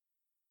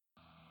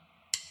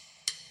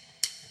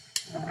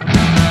Welcome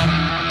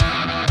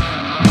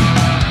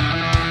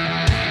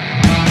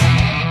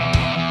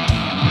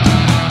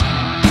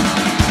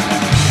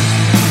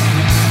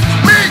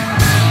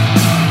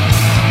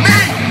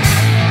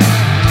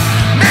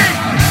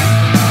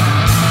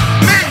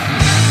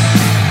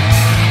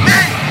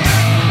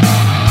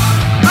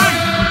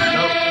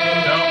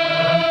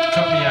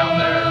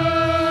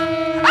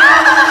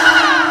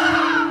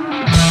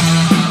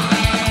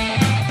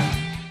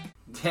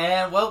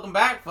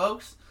back,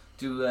 folks,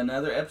 to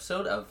another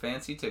episode of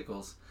Fancy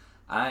Tickles.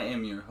 I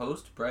am your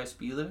host, Bryce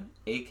Beeler,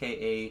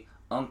 a.k.a.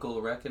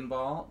 Uncle Wrecking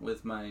Ball,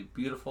 with my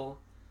beautiful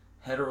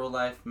hetero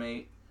life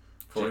mate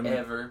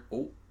forever.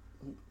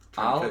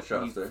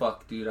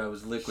 Fuck, dude, I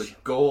was liquid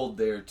gold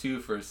there, too,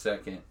 for a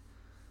second.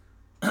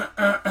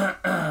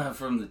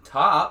 From the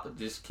top,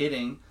 just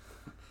kidding,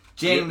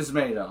 James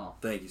Maydall.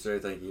 Thank you, sir,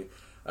 thank you.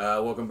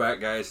 Welcome back,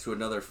 guys, to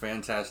another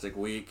fantastic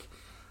week.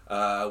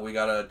 We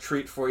got a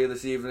treat for you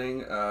this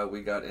evening.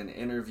 We got an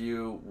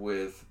interview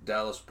with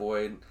Dallas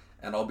Boyd,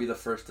 and I'll be the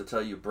first to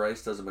tell you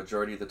Bryce does a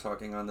majority of the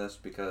talking on this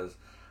because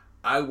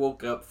I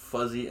woke up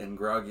fuzzy and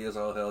groggy as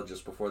all hell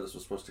just before this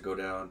was supposed to go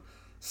down,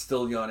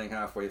 still yawning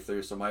halfway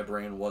through, so my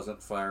brain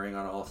wasn't firing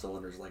on all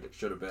cylinders like it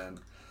should have been.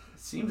 It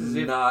seems as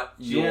if not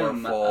your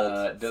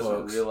fault, doesn't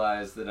folks.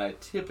 realize that I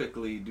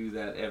typically do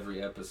that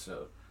every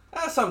episode.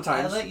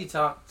 Sometimes. I let you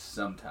talk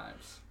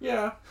sometimes.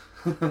 Yeah.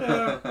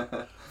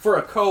 For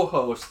a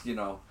co-host, you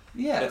know.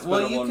 Yeah, it's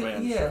been a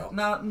one-man show.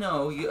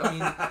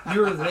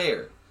 You're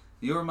there.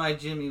 You're my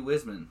Jimmy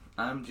Wisman.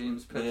 I'm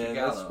James Petrogallo.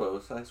 Yeah,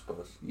 I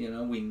suppose. You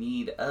know, we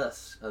need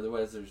us.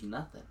 Otherwise, there's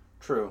nothing.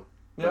 True.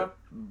 Yeah.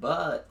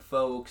 But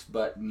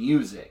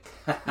music.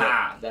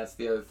 That's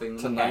the other thing.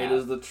 Tonight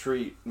is the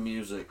treat,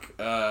 music.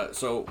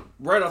 So,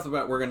 right off the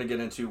bat, we're going to get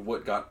into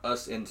what got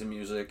us into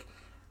music.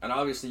 And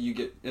obviously, you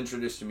get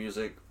introduced to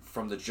music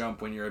from the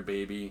jump when you're a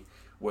baby,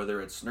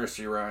 whether it's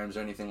nursery rhymes,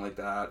 anything like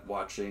that,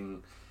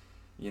 watching,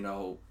 you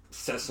know,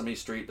 Sesame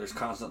Street. There's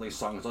constantly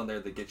songs on there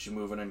that get you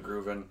moving and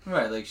grooving.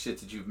 Right, like shit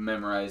that you've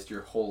memorized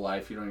your whole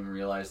life. You don't even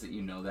realize that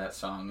you know that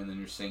song, and then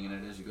you're singing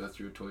it as you go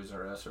through Toys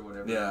R Us or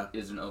whatever. Yeah.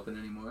 Isn't open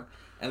anymore.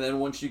 And then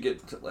once you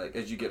get to,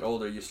 as you get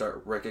older, you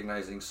start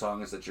recognizing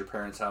songs that your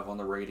parents have on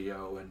the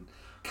radio and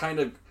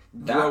kind of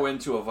grow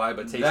into a vibe,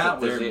 a taste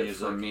of their music. That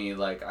was it for me.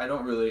 Like, I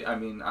don't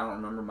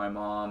remember my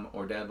mom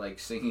or dad, like,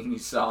 singing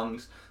these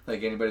songs.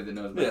 Like, anybody that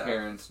knows my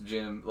parents,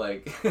 Jim,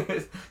 like,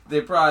 they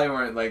probably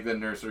weren't, like, the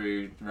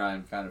nursery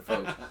rhyme kind of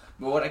folks.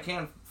 But what I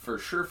can for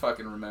sure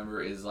fucking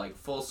remember is, like,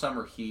 full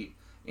summer heat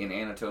in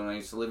Anatone. I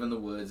used to live in the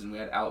woods, and we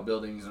had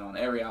outbuildings, and on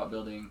every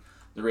outbuilding,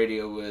 the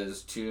radio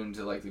was tuned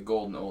to, like, the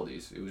golden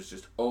oldies. It was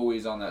just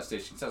always on that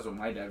station. That's what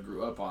my dad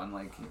grew up on.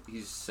 Like,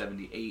 he's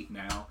 78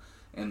 now,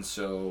 and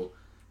so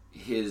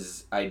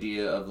his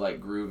idea of,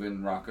 like,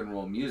 grooving rock and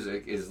roll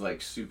music is,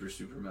 like, super,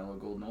 super mellow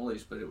golden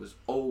oldies, but it was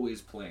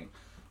always playing.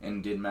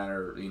 And didn't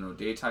matter, you know,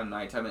 daytime,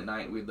 nighttime. At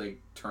night, we'd,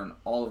 like, turn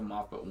all of them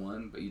off but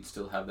one, but you'd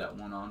still have that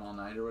one on all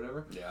night or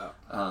whatever. Yeah.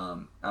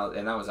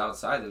 And I was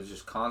outside. It was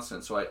just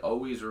constant. So I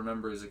always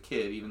remember as a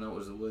kid, even though it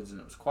was the woods and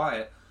it was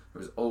quiet,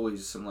 there was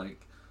always some,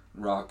 like,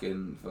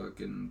 rockin'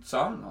 fucking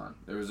song on.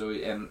 There was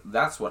always, and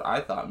that's what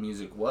I thought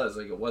music was.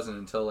 Like, it wasn't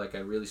until, like, I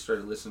really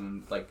started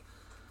listening, like,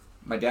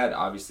 my dad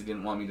obviously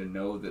didn't want me to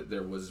know that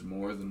there was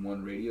more than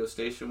one radio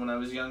station when I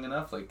was young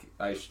enough. Like,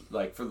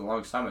 for the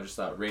longest time, I just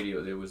thought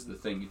radio, it was the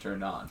thing you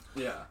turned on.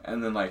 Yeah.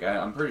 And then, like,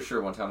 I'm pretty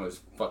sure one time I was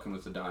fucking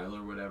with the dial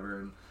or whatever,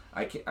 and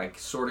I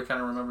sort of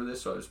kind of remember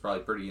this, so I was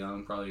probably pretty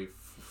young, probably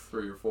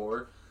 3 or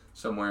 4,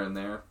 somewhere in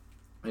there.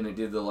 And it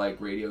did the, like,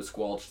 radio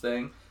squelch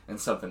thing, and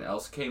something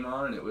else came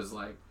on, and it was,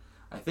 like,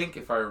 I think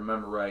if I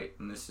remember right,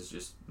 and this is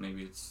just,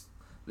 maybe it's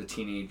the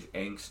teenage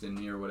angst in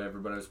me or whatever,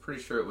 but I was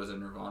pretty sure it was a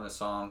Nirvana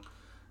song.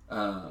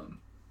 And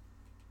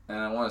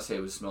I want to say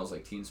it was Smells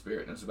Like Teen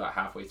Spirit, and it was about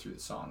halfway through the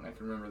song. I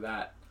can remember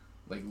that,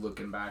 like,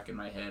 looking back in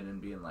my head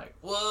and being like,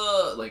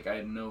 whoa, like, I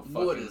had no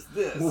fucking... What is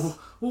this?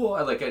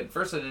 Whoa, like, at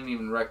first I didn't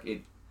even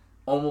it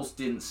almost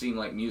didn't seem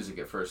like music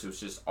at first. It was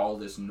just all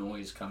this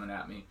noise coming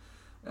at me.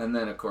 And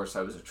then, of course,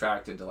 I was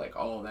attracted to, like,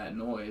 all that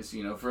noise,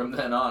 you know, from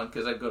then on,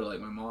 because I'd go to,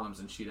 like, my mom's,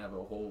 and she'd have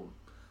a whole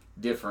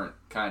different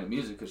kind of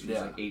music, because she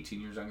was, like,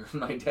 18 years younger than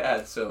my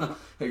dad, so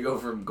I'd go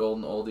from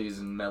golden oldies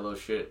and mellow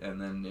shit,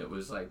 and then it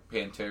was, like,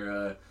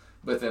 Pantera,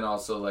 but then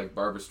also, like,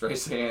 Barbra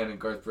Streisand and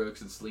Garth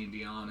Brooks and Celine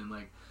Dion, and,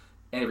 like,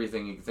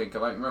 everything you can think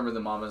of. I remember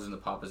the Mamas and the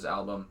Papas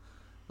album,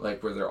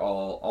 like, where they're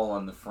all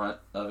on the front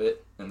of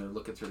it, and they're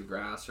looking through the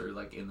grass, or,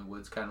 like, in the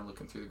woods, kind of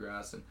looking through the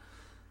grass, and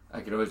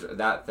I could always,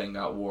 that thing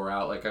got wore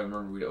out. Like, I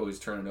remember we'd always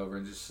turn it over,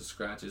 and just the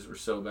scratches were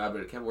so bad,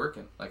 but it kept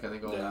working. Like, I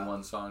think only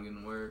one song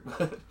didn't work,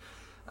 but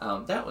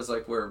that was,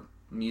 like, where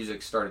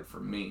music started for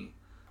me.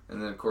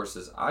 And then, of course,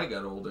 as I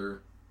got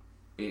older,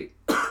 it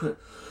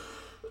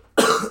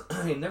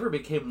it never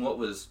became what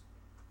was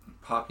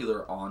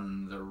popular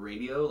on the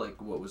radio,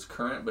 like what was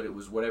current, but it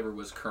was whatever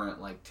was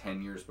current, like,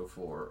 10 years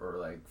before or,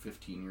 like,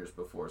 15 years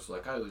before. So,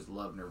 like, I always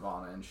loved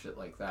Nirvana and shit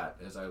like that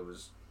as I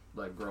was,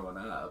 like, growing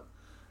up.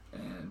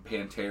 And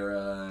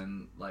Pantera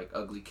and, like,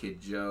 Ugly Kid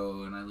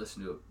Joe, and I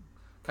listened to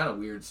kind of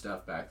weird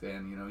stuff back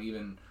then. You know,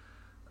 even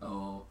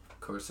of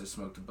course I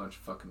smoked a bunch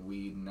of fucking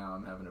weed and now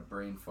I'm having a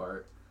brain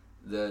fart.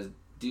 The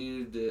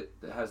dude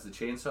that has the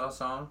Chainsaw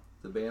song,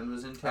 the band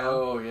was in town.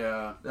 Oh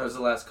yeah, that was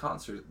the last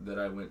concert that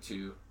I went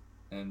to,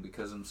 and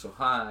because I'm so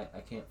high, I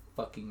can't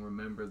fucking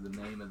remember the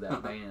name of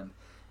that band.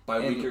 By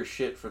weaker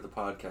shit for the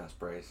podcast,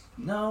 Bryce.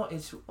 No,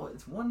 it's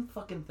one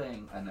fucking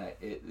thing, and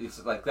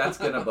it's like that's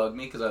gonna bug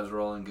me because I was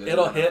rolling good.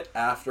 It'll hit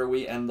after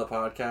we end the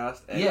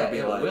podcast, and yeah, it'll be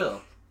it like,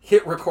 will.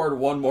 Hit record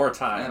one more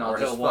time, and I'll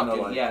just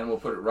fucking and we'll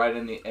put it right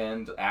in the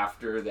end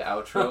after the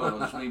outro, and it'll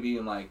just me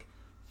being like,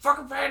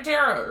 "Fucking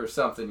Pantera" or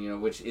something, you know,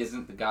 which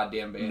isn't the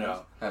goddamn band.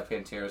 No. I have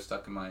Pantera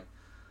stuck in my.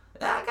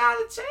 I got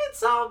a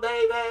chainsaw,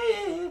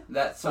 baby.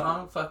 That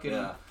song, fucking.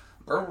 Yeah.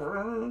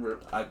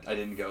 I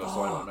didn't go,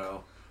 so I don't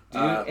know.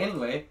 Dude,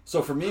 anyway.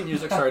 So for me,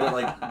 music started,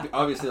 like,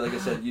 obviously, like I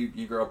said,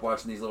 you grew up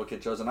watching these little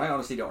kid shows, and I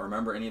honestly don't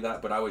remember any of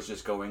that, but I was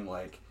just going,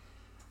 like,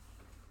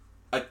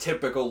 a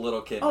typical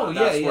little kid. Oh,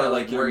 That's yeah, where, yeah,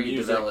 like, your where you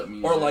music, develop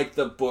music. or, like,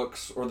 the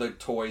books or the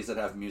toys that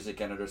have music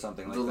in it or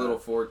something like that. The little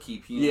 4-key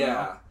piano.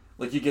 Yeah.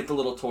 Like, you get the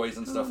little toys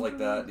and stuff like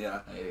that,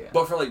 yeah. Yeah.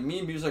 But for, like,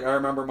 me, music, I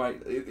remember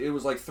it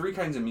was, like, 3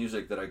 kinds of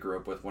music that I grew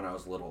up with when I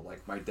was little.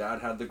 Like, my dad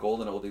had the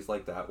golden oldies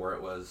like that, where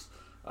it was...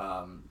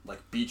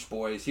 like Beach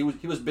Boys. He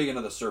was big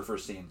into the surfer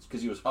scenes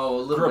because he was a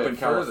little grew up bit in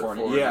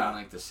California. Yeah, in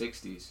like the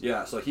 60s.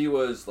 Yeah, so he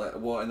was like,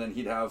 and then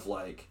he'd have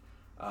like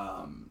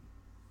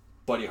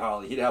Buddy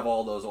Holly. He'd have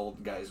all those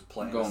old guys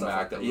playing Going stuff back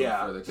like that. a little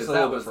Yeah, further because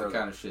that was the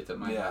kind of shit that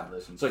my dad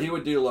listened to. So he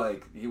would do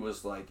like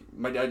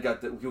my dad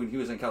got when he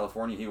was in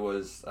California. He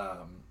was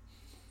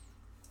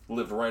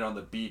lived right on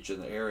the beach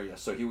in the area,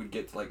 so he would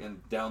get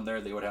and down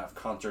there they would have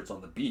concerts on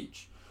the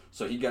beach.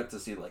 So he got to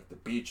see, like, the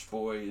Beach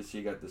Boys.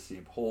 He got to see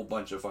a whole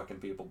bunch of fucking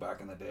people back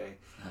in the day.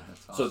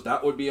 That's awesome. So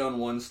that would be on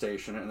one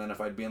station. And then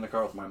if I'd be in the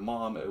car with my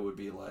mom, it would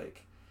be,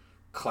 like,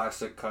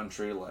 classic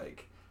country,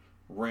 like,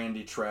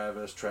 Randy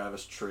Travis,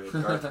 Travis Tritt,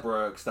 Garth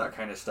Brooks, that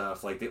kind of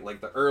stuff. Like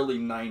the early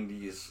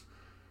 90s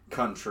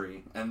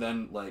country. And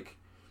then, like,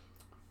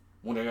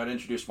 when I got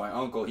introduced to my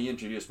uncle, he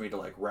introduced me to,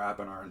 like, rap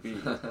and R&B.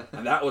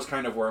 And that was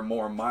kind of where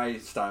more my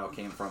style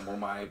came from, where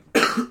my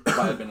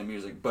vibe into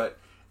music. But...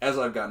 as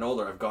I've gotten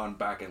older, I've gone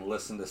back and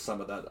listened to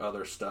some of that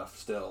other stuff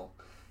still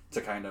to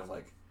kind of,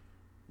 like,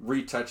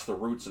 retouch the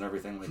roots and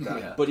everything like that.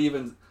 Yeah. But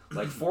even,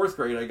 like, 4th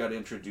grade, I got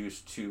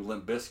introduced to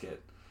Limp Bizkit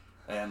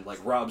and, like,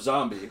 Rob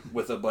Zombie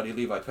with a buddy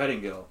Levi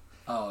Pettingill.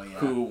 Oh, yeah.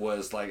 Who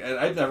was, like... and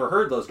I'd never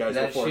heard those guys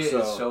before, That shit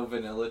so... is so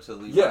vanilla to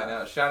Levi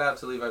now. Shout out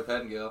to Levi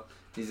Pettingill.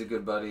 He's a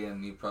good buddy,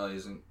 and he probably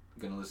isn't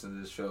going to listen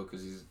to this show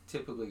because he's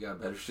typically got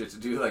better shit to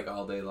do, like,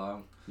 all day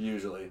long.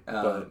 Usually.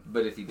 But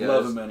if he does...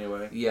 love him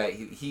anyway. Yeah,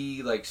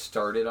 he like,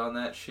 started on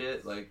that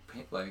shit, like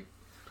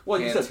well,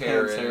 you said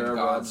Pantera, and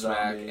Rob Godsmack,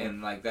 Zombie.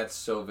 and, like, that's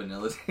so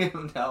vanilla to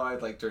him now. I,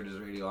 like, turned his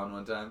radio on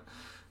one time,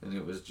 and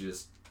it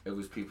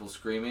was people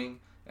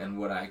screaming, and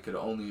what I could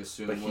only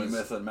assume Behemoth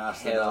was... and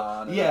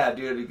Mastodon. Yeah,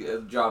 dude,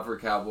 a job for a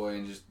cowboy,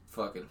 and just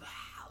fucking...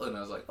 and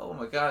I was like, oh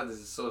my god, this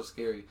is so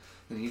scary.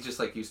 And he just,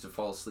 like, used to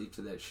fall asleep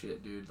to that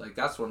shit, dude. Like,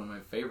 that's one of my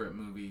favorite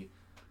movie...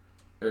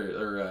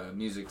 or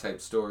music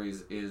type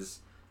stories is...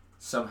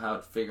 somehow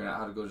figuring out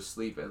how to go to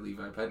sleep at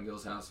Levi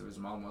Pettingill's house if his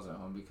mom wasn't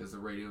home because the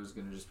radio was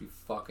going to just be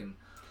fucking...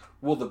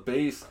 Well, the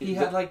bass... He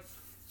had like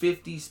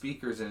 50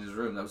 speakers in his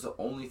room. That was the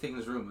only thing in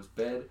his room was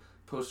bed,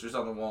 posters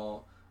on the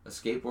wall, a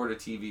skateboard, a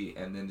TV,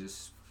 and then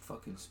just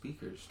fucking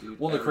speakers, dude.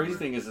 Well, the crazy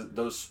thing is that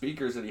those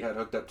speakers that he had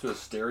hooked up to a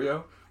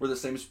stereo were the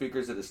same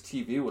speakers that his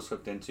TV was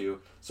hooked into.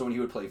 So when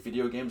he would play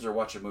video games or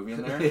watch a movie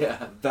in there,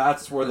 yeah,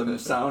 that's where the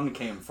sound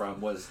came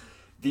from, was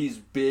these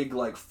big,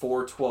 like,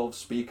 412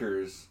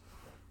 speakers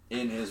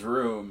in his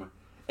room.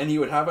 And he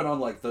would have it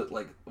on, like,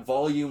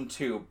 volume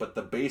 2, but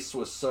the bass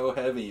was so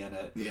heavy in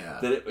it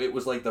that it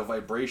was like the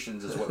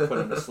vibrations is what put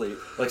him to sleep.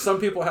 Like, some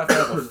people have to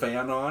have a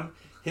fan on.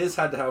 His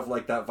had to have,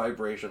 like, that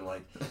vibration.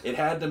 Like, it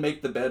had to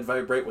make the bed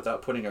vibrate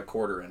without putting a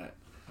quarter in it.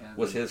 Yeah,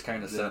 was his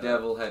kind of setup. The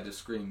devil had to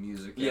scream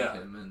music at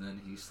him, and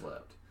then he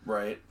slept.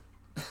 Right.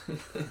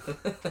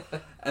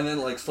 And then,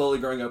 like, slowly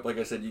growing up, like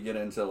I said, you get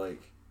into,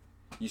 like,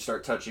 you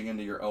start touching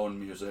into your own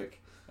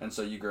music. And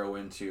so you grow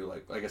into,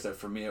 like I said,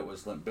 for me it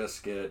was Limp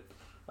Bizkit,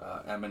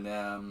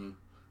 Eminem.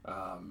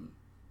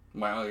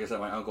 Like I said,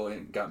 my uncle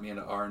got me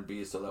into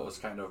R&B, so that was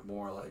kind of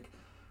more like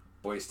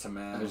Boyz II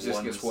Men, I was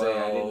just 112. Gonna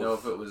say, I didn't know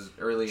if it was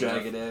early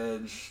Jagged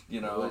Edge,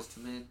 you know, Boyz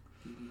II Men,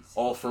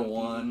 All for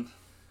One,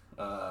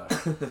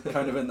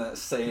 kind of in that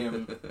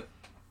same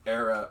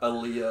era.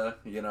 Aaliyah,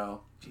 you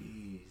know.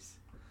 Jeez,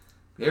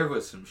 there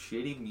was some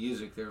shitty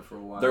music there for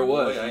a while. There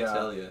was, boy, I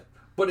tell you.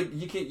 But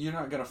you're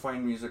not gonna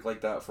find music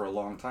like that for a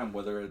long time.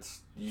 Whether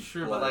it's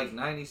but like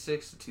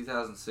 96 to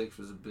 2006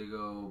 was a big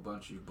old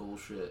bunch of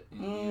bullshit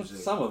in music.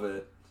 Some of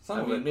it.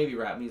 I mean, maybe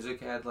rap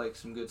music had like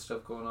some good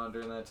stuff going on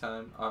during that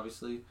time,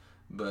 obviously,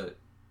 but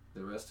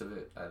the rest of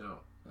it, I don't know.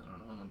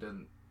 It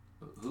didn't.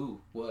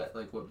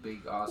 What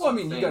big awesome? Well, I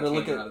mean, thing you got to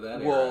look came at out of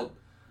that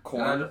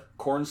era?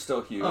 Korn's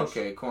still huge.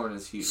 Okay, Korn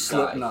is huge.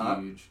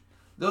 Slipknot. Huge.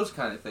 Those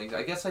kind of things.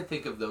 I guess I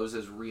think of those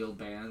as real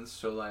bands.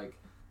 So like,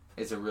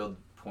 it's a real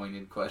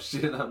pointed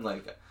question. I'm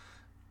like,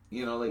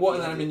 You know, like... Well,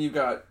 and I mean, you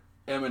got...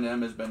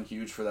 Eminem has been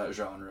huge for that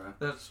genre.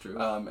 That's true.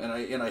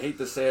 And I hate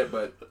to say it,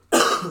 but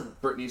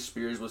Britney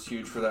Spears was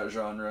huge for that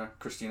genre.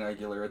 Christina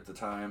Aguilera at the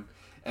time.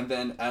 And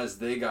then as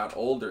they got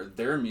older,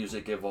 their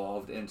music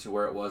evolved into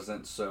where it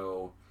wasn't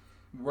so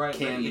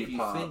candy if you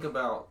pop. think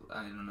about,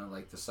 I don't know,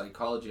 like the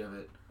psychology of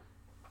it,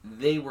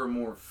 they were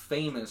more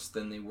famous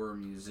than they were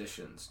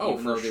musicians. Oh,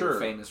 even for though they sure. were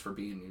famous for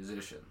being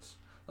musicians.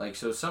 Like,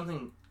 so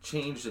something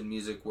changed in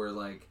music where,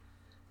 like,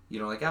 you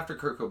know, like after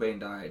Kurt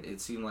Cobain died,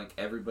 it seemed like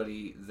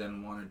everybody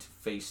then wanted to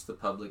face the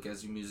public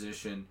as a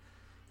musician,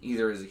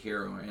 either as a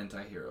hero or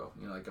anti-hero.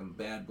 You know, like I'm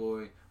a bad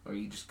boy, or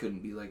you just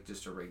couldn't be like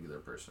just a regular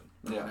person.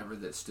 Or whatever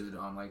that stood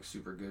on like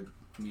super good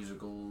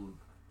musical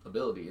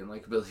ability and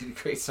like ability to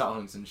create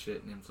songs and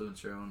shit and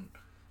influence your own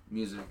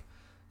music.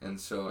 And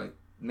so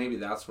maybe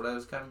that's what I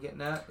was kind of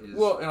getting at. Is,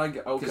 well, and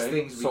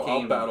so I'll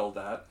became... battle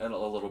that a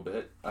little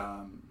bit.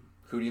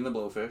 Hootie and the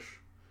Blowfish.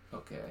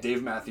 Okay.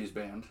 Dave Matthews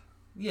Band.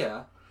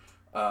 Yeah.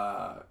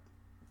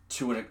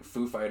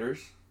 Foo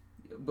Fighters.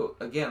 But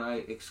again, I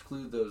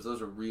exclude those.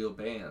 Those are real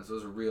bands.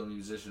 Those are real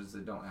musicians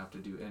that don't have to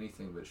do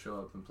anything but show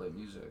up and play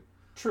music.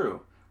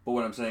 True. But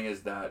what I'm saying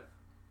is that,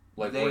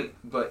 like,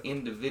 but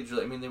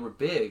individually, I mean, they were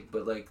big,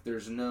 but like,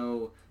 there's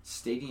no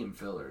stadium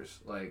fillers.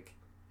 Like,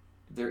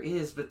 there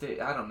is, but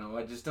I don't know.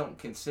 I just don't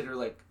consider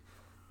like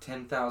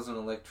 10,000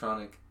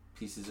 electronic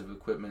pieces of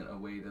equipment a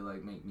way to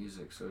like make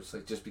music. So it's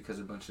like just because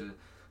a bunch of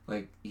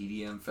like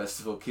EDM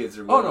festival kids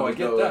are I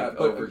get that. Like,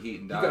 overheat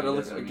and die. You gotta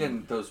look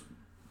again. Those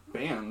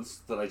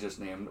bands that I just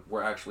named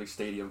were actually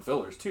stadium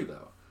fillers too,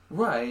 though.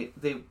 Right.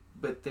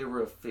 But they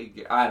were a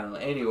figure. I don't know.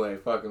 Anyway,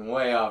 fucking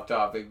way off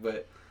topic.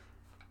 But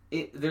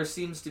there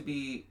seems to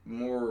be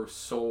more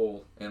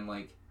soul and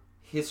like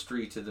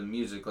history to the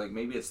music. Like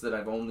maybe it's that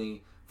I've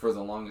only for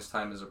the longest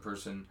time as a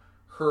person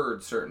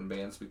heard certain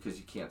bands because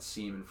you can't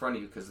see them in front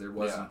of you because there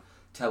wasn't.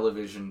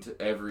 Television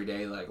to every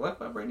day, like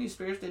look what Britney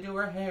Spears did to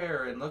her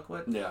hair, and look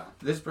what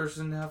this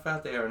person, how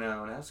fat they are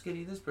now, and how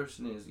skinny this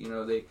person is. You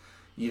know,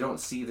 you don't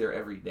see their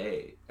every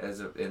day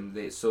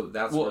so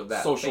that's where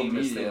that social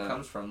famous media thing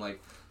comes from.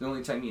 Like the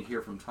only time you'd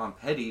hear from Tom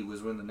Petty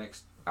was when the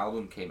next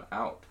album came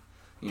out.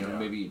 You know,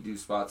 maybe you'd do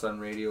spots on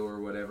radio or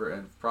whatever,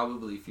 and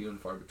probably few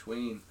and far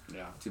between.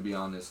 Yeah. To be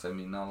honest, I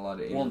mean, not a lot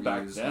of interviews. Well,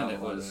 back then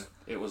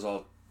it was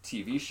all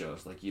TV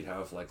shows, like you'd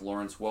have like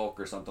Lawrence Welk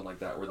or something like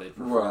that where they'd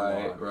perform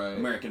on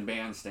American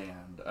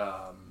Bandstand.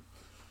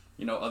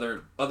 You know,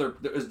 other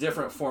there was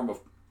different form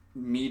of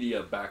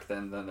media back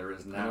then than there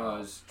is now. I know, I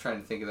was trying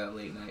to think of that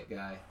late night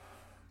guy.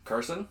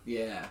 Carson?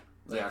 Yeah.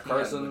 Like,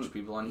 Carson. Had a bunch of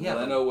people on.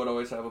 Leno would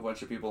always have a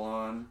bunch of people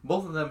on.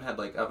 Both of them had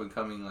like up and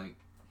coming like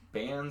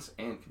bands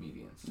and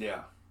comedians.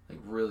 Yeah. Like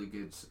really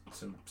good.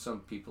 Some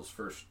people's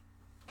first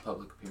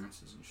public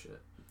appearances and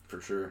shit.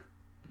 For sure.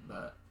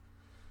 But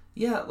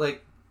yeah,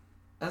 like.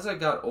 As I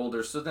got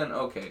older, so then,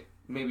 okay,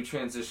 maybe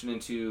transition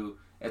into,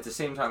 at the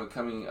same time of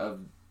coming of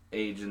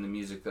age in the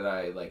music that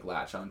I, like,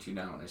 latch onto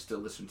now and I still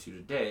listen to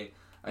today,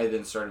 I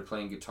then started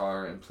playing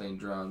guitar and playing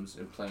drums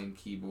and playing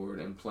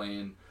keyboard and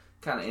playing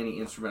kind of any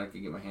instrument I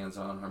could get my hands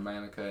on,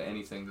 harmonica,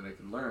 anything that I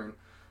could learn,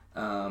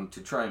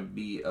 to try and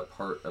be a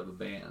part of a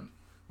band.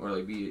 Or,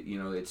 like,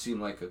 it seemed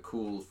like a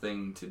cool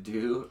thing to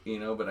do,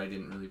 but I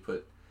didn't really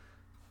put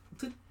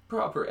the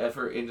proper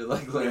effort into,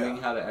 like, learning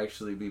how to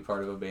actually be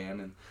part of a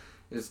band, and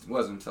it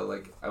wasn't until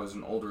like I was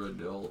an older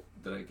adult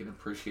that I could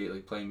appreciate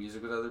like playing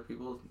music with other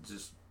people,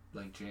 just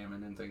like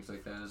jamming and things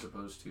like that, as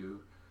opposed to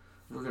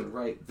we're gonna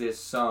write this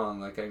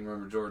song. Like I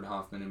remember Jordan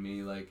Hoffman and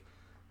me like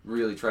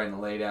really trying to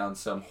lay down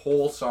some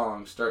whole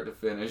song start to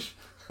finish,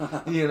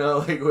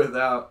 like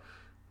without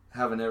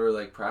having ever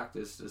like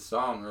practiced a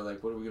song or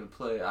like what are we gonna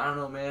play? I don't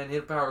know, man.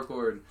 Hit a power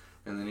chord,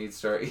 and then he'd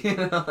start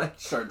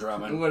start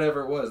drumming,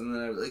 whatever it was, and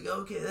then I'd be like,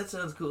 okay, that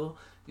sounds cool.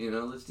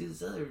 Let's do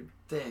this other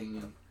thing.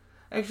 And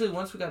actually,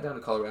 once we got down to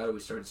Colorado, we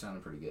started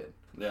sounding pretty good.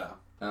 Yeah.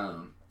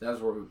 That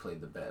was where we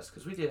played the best,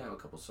 because we did have a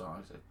couple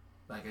songs.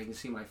 I can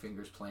see my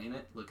fingers playing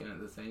it, looking at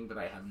the thing, but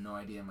I have no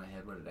idea in my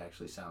head what it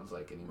actually sounds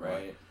like anymore.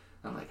 Right.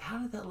 I'm like, how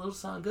did that little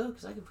song go?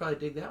 Because I could probably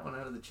dig that one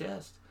out of the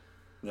chest.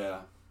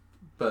 Yeah.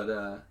 But,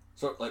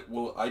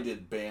 I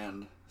did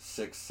band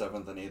 6th,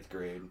 7th, and 8th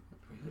grade.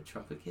 Were you a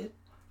trumpet kid?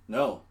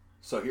 No.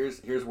 So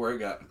here's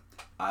where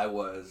I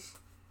was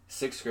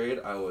 6th grade,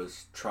 I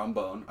was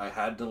trombone. I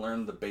had to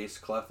learn the bass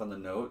clef on the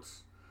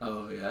notes.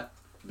 Oh, yeah?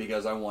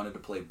 Because I wanted to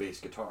play bass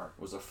guitar.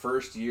 It was the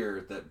first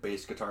year that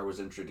bass guitar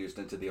was introduced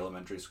into the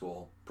elementary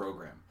school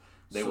program.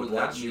 They would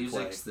let you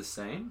play. Music's the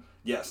same?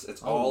 Yes,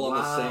 it's all on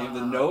the same.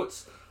 The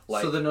notes,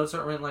 so the notes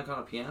aren't written like on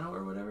a piano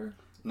or whatever?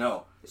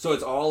 No. So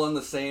it's all on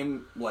the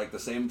same, the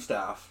same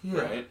staff,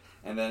 right?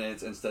 And then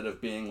it's, instead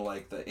of being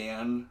like the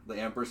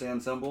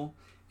ampersand symbol,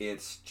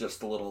 it's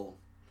just a little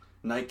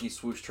Nike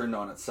swoosh turned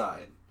on its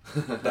side.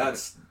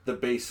 That's the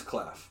bass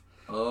clef.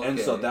 Okay. And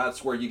so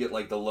that's where you get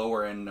like the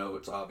lower end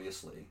notes,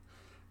 obviously.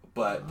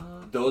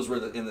 But those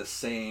were in the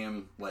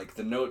same,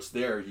 the notes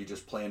there, you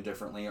just playing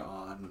differently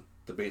on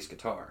the bass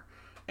guitar.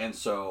 And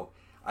so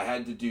I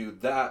had to do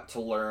that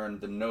to learn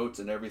the notes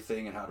and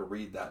everything and how to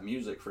read that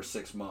music for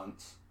 6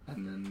 months.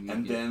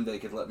 And then they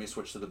could let me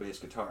switch to the bass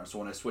guitar. So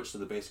when I switched to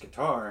the bass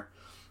guitar,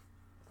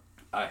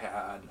 I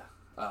had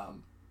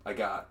I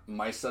got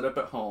my setup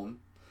at home,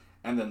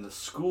 and then the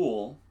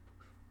school,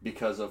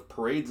 because of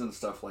parades and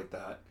stuff like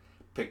that,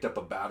 picked up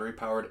a battery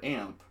powered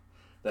amp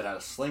that had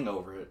a sling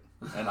over it,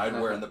 and I'd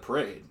wear in the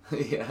parade.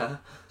 Yeah.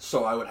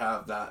 So I would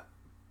have that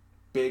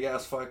big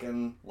ass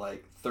fucking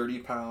like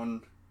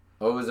 30-pound.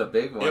 Oh, it was a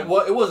big one. It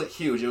wasn't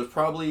huge. It was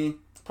probably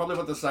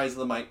about the size of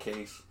the mic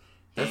case.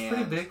 That's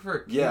pretty big for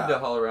a kid to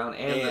haul around,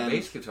 and the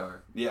bass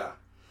guitar. Yeah.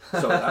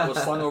 So that was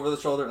slung over the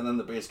shoulder, and then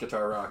the bass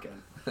guitar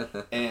rocking.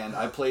 And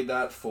I played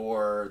that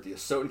for the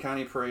Asotin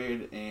County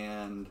Parade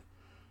and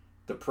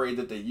the parade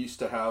that they used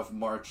to have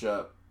march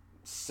up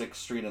 6th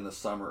Street in the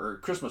summer, or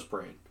Christmas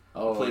parade.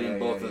 Oh, played in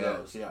both of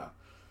those,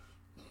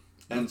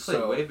 And you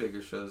played way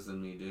bigger shows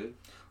than me, dude.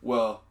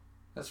 Well,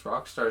 that's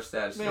rock star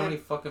status. You know how many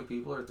fucking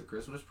people are at the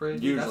Christmas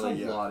parade? Usually,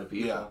 that's a lot of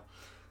people. Yeah.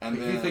 And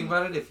if you think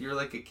about it, if you're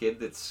like a kid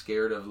that's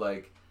scared of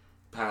like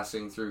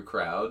passing through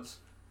crowds,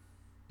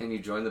 and you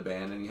join the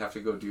band and you have to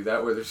go do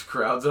that where there's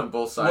crowds on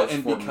both sides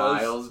for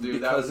miles, dude.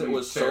 Because that it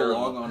was terrible. So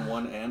long on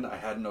one end, I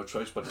had no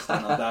choice but to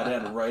stand on that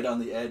end, right on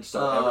the edge,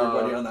 so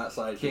everybody on that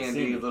side can't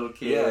see be little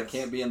kids. Yeah,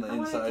 can't be in the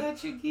inside. I want to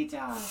touch your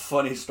guitar.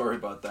 Funny story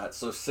about that.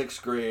 So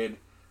 6th grade,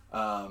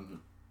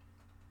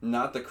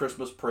 not the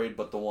Christmas parade,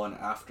 but the one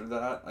after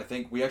that. I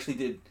think we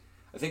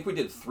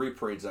did 3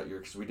 parades that year,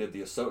 because we did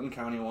the Asotin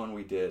County one,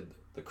 we did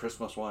the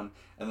Christmas one,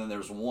 and then there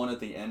was one at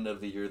the end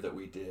of the year that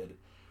we did,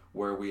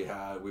 where we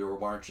were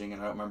marching,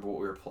 and I don't remember what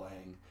we were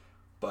playing,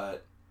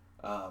 but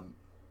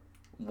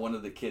one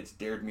of the kids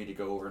dared me to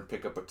go over and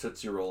pick up a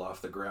Tootsie Roll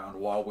off the ground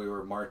while we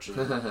were marching,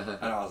 and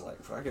I was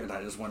like, fuck it, and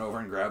I just went over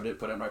and grabbed it,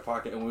 put it in my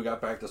pocket, and when we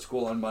got back to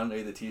school on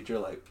Monday, the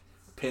teacher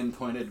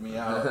pinpointed me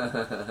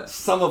out.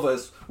 Some of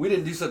us, we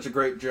didn't do such a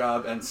great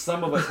job, and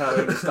some of us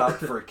having to stop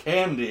for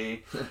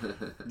candy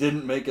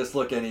didn't make us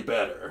look any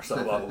better,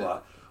 so blah blah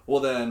blah.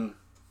 Well, then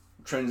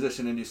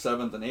transition into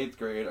 7th and 8th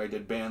grade, I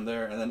did band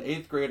there, and then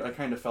 8th grade I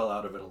kind of fell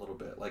out of it a little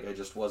bit. Like, I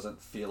just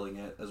wasn't feeling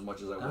it as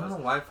much as I was. I don't know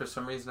why, for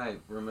some reason I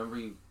remember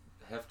you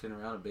hefting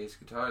around a bass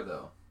guitar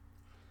though.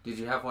 Did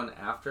you have one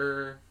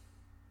after?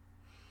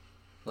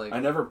 Like, I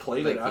never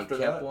played it after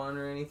that. You kept one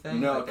or anything?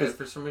 No, because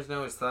for some reason I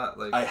always thought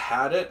I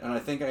had it, and I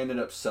think I ended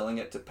up selling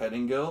it to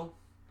Pettingill.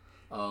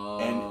 Oh,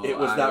 and it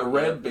was that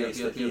red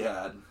bass that he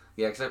had.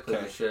 Yeah, because I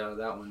played the shit out of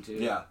that one too.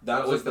 Yeah,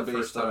 that was the the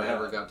bass first time I had.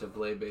 ever got to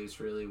play bass.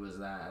 Really, was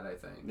that, I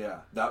think. Yeah,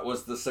 that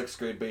was the 6th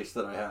grade bass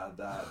that I had.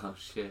 That. Oh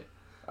shit.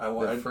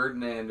 The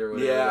Ferdinand or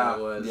whatever that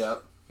was.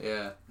 Yep.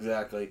 Yeah.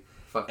 Exactly.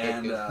 Fuck.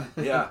 And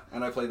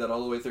and I played that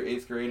all the way through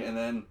 8th grade, and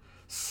then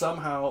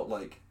somehow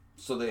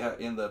so they had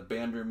in the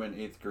band room in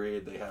 8th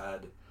grade they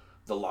had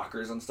the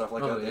lockers and stuff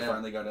like that. They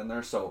finally got in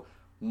there, so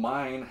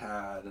mine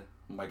had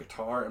my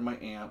guitar and my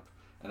amp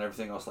and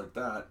everything else like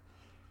that.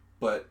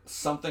 But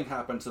something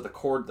happened to the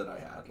cord that I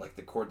had, like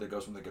the cord that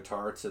goes from the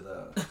guitar to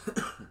the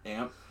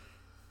amp.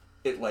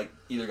 It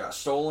either got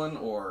stolen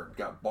or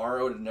got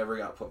borrowed and never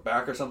got put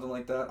back or something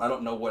like that. I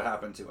don't know what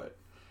happened to it.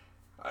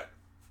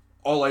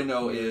 All I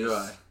know is...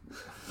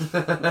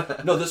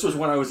 No, this was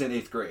when I was in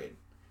 8th grade.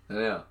 I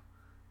know.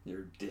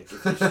 You're a dick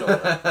if you stole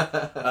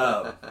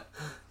it.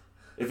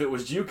 If it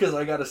was you, because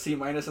I got a C- in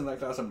that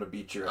class, I'm going to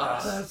beat your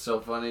ass. Oh, that's so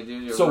funny,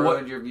 dude. You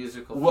ruined your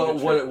musical future. Well,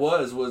 what it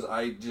was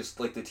I just,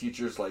 the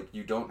teachers,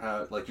 you don't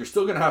have, you're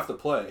still going to have to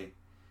play.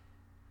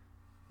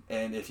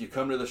 And if you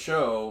come to the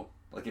show,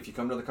 if you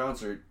come to the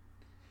concert,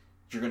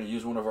 you're going to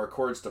use one of our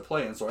chords to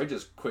play. And so I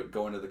just quit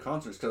going to the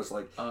concerts, because,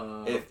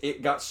 if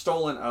it got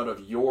stolen out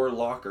of your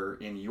locker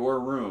in your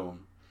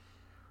room,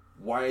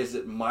 why is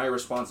it my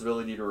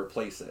responsibility to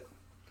replace it?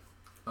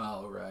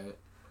 Oh, right.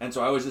 And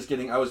so I was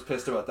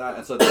pissed about that.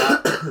 And so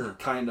that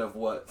kind of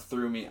what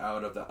threw me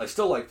out of that. I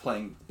still like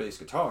playing bass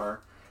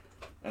guitar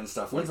and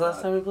stuff like that. When's the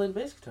last time we played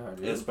bass guitar,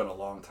 dude? It's been a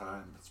long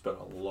time. It's been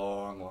a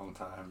long, long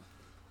time.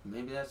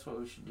 Maybe that's what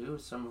we should do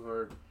with some of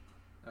our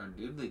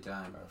doodly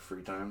time. Our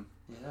free time.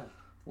 Yeah.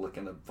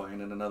 Looking to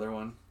find another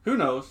one. Who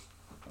knows?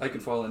 I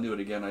could fall into it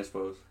again, I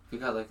suppose. If we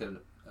got an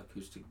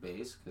acoustic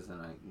bass, because then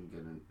I can get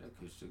an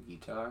acoustic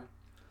guitar.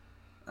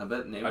 I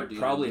bet I'd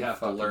probably have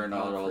to learn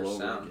all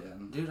over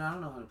again. Dude, I don't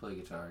know how to play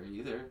guitar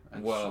either.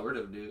 I sort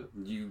of do.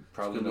 You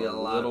probably know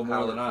a little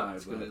more than I.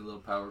 It's going to be a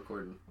little power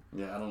chord.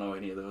 Yeah, I don't know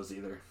any of those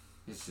either.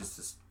 It's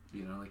just,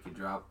 you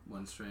drop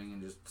one string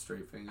and just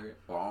straight finger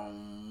it.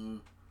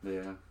 Boom.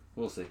 Yeah,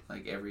 we'll see.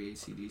 Like every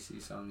AC/DC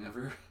song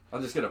ever.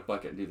 I'll just get a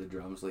bucket and do the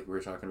drums like we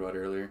were talking about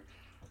earlier.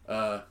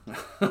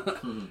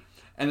 And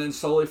then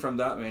slowly from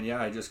that, man,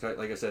 I just got,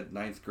 like I said,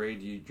 9th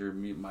grade,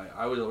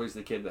 I was always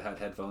the kid that had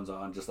headphones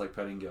on, just like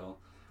Pettingill.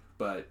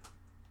 But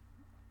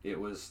it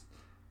was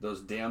those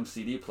damn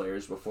CD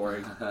players before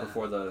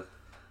the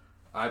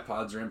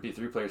iPods or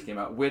MP3 players came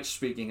out. Which,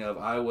 speaking of,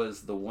 I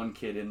was the one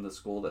kid in the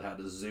school that had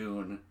a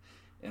Zune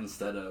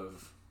instead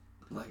of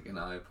an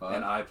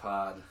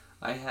iPod.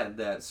 I had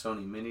that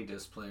Sony mini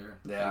disc player.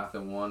 Yeah.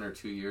 The 1 or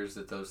 2 years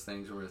that those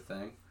things were a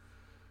thing.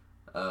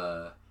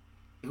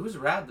 It was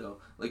rad though.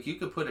 You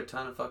could put a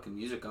ton of fucking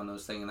music on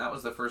those things, and that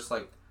was the first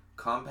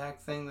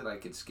compact thing that I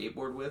could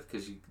skateboard with,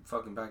 because you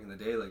fucking back in the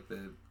day, like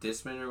the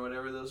Discman or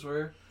whatever those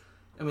were.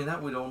 I mean,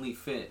 that would only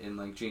fit in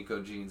like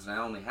Jinko jeans, and I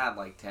only had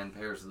like 10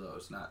 pairs of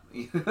those. Not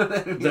you know what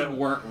I mean? That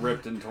weren't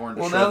ripped and torn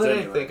to well, shreds now that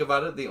anyway. I think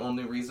about it, the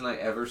only reason I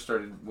ever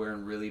started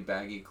wearing really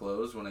baggy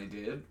clothes when I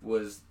did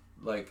was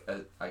like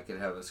I could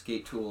have a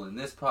skate tool in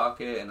this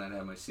pocket, and I'd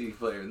have my CD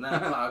player in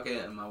that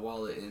pocket, and my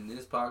wallet in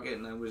this pocket,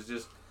 and I was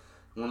just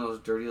one of those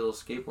dirty little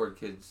skateboard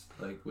kids,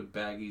 like with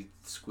baggy,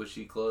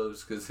 squishy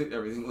clothes, because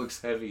everything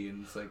looks heavy,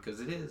 and it's like,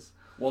 because it is.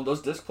 Well,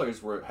 those disc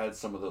players had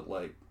some of the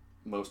like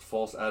most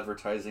false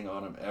advertising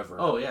on them ever.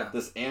 Oh yeah,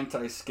 this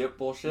anti-skip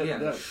bullshit.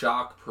 Yeah,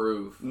 shock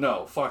proof.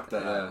 No, fuck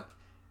that.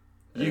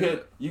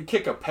 You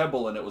kick a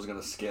pebble and it was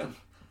gonna skip.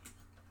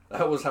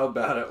 That was how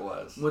bad it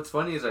was. What's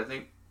funny is I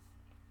think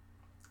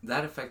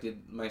that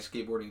affected my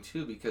skateboarding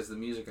too, because the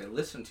music I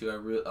listened to, I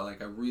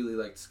really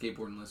liked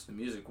skateboard and listen to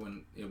music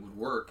when it would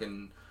work,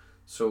 and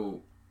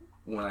so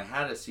when I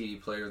had a CD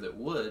player that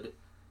would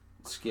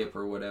skip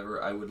or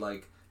whatever, I would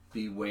like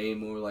be way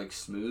more like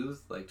smooth,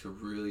 like to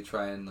really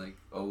try and like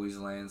always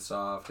land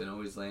soft and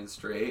always land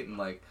straight, and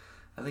like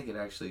I think it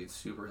actually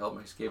super helped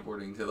my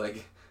skateboarding to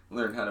like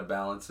learn how to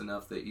balance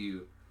enough that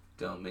you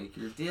don't make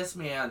your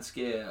Discman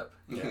skip.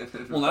 Yeah.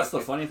 Well, that's the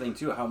funny thing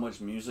too, how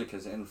much music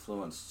has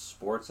influenced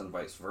sports and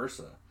vice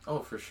versa. Oh,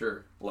 for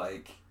sure.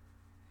 Like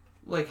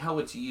how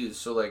it's used.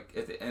 So like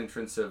at the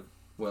entrance of,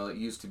 well, it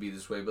used to be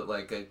this way, but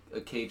like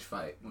a cage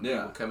fight when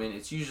people come in,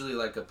 it's usually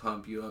like a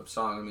pump you up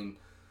song. I mean,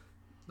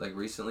 like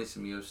recently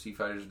some UFC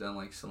fighters have done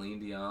like Celine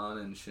Dion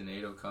and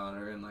Sinead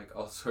O'Connor and like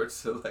all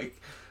sorts of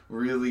like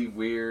really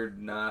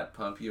weird not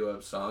pump you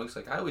up songs.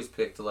 Like I always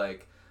picked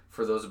like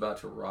For Those About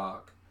to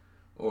Rock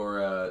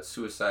or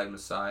Suicide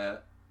Messiah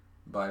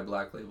by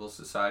Black Label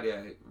Society.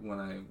 When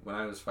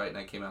I was fighting,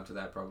 I came out to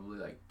that probably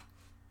like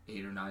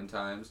 8 or 9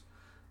 times.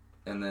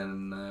 And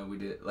then we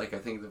did, like, I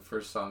think the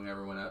first song I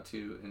ever went out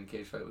to in a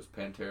cage fight was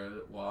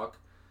Pantera Walk.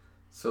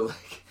 So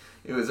like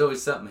it was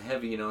always something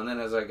heavy, you know. And then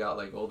as I got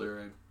like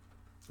older,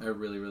 I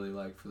really, really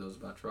liked For Those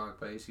About to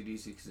Rock by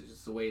AC/DC, because it's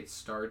just the way it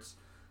starts,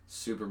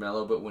 super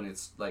mellow, but when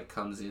it's like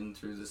comes in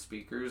through the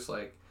speakers,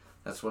 like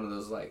that's one of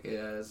those like,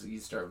 yeah, as you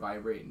start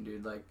vibrating,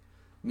 dude. Like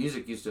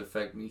music used to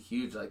affect me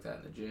huge like that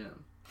in the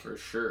gym, for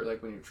sure.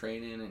 Like when you're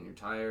training and you're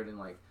tired and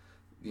like,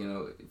 you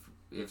know,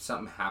 if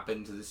something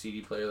happened to the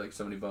CD player, like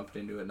somebody bumped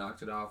into it,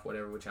 knocked it off,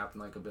 whatever, which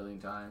happened like a billion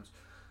times.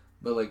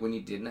 But like when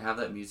you didn't have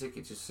that music,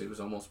 it was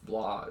almost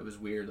blah. It was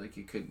weird. Like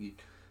you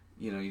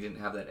didn't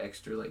have that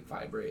extra like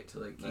vibrate to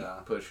like keep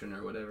pushing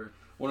or whatever.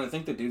 Well, I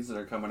think the dudes that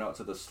are coming out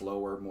to the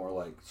slower, more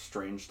like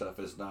strange stuff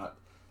is not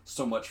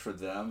so much for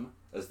them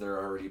as they're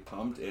already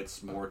pumped.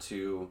 It's more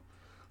to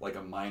like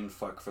a mind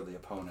fuck for the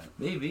opponent.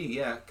 Maybe,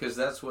 yeah, because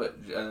that's what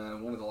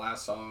one of the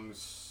last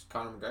songs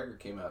Conor McGregor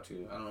came out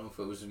to. I don't know if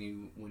it was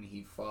when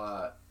he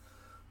fought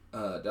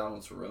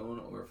Donald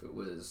Cerrone or if it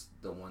was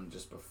the one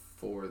just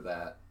before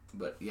that.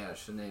 But yeah,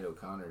 Sinead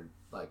O'Connor,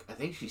 like I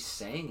think she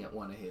sang at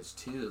one of his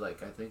too.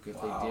 Like I think if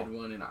they did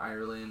one in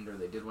Ireland or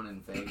they did one in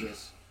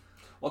Vegas.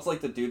 Well, it's like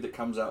the dude that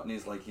comes out and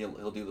he's like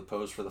he'll do the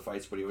pose for the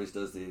fights, but he always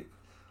does the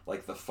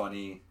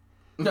funny.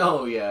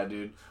 Oh yeah,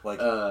 dude. Like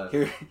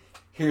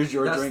here's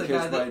your drink,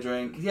 here's my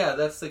drink. Yeah,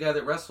 that's the guy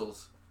that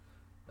wrestles.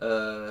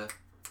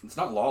 It's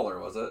not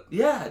Lawler, was it?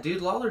 Yeah,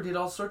 dude. Lawler did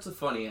all sorts of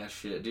funny ass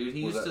shit, dude.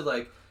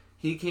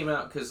 He came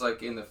out because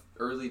like in the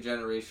early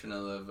generation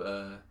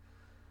of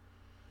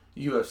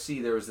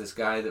UFC, there was this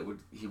guy that would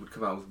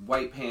come out with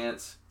white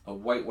pants, a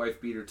white wife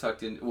beater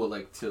tucked in,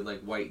 white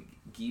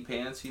gi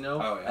pants, you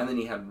know? Oh, yeah. And then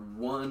he had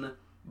one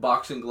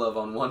boxing glove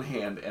on one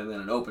hand and then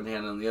an open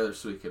hand on the other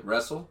so he could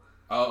wrestle.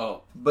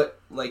 Oh. But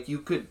like you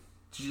could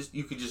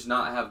just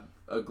not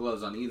have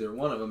gloves on either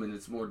one of them, and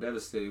it's more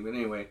devastating. But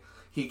anyway,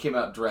 he came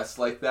out dressed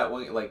like that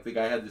one. Like the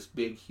guy had this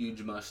big,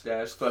 huge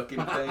mustache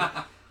fucking thing.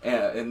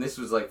 And this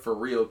was like for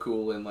real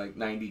cool in like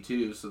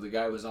 92, so the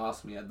guy was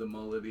awesome. He had the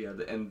mullet,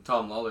 and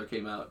Tom Lawler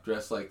came out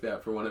dressed like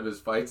that for one of his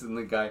fights, and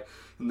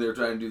they were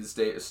trying to do the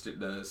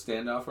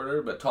standoff or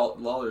whatever, but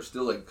Lawler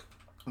still like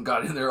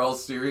got in there all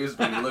serious,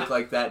 but he looked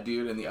like that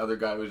dude, and the other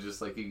guy was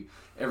just like,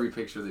 every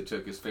picture they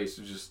took, his face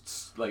was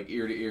just like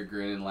ear to ear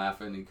grinning,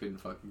 laughing, he couldn't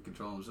fucking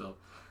control himself.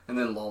 And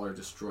then Lawler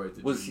destroyed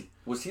the dude.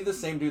 Was he the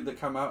same dude that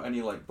come out and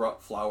he like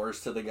brought flowers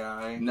to the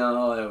guy?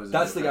 No,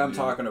 that's the guy I'm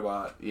talking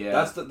about.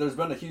 Yeah, there's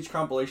been a huge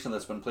compilation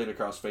that's been played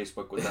across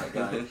Facebook with that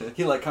guy.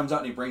 He like comes out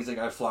and he brings the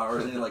guy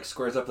flowers and he like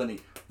squares up, then he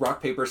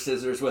rock paper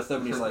scissors with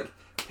him and he's like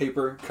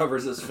paper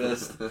covers his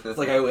fist. It's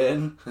like I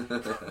win.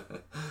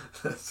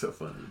 That's so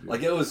funny, dude.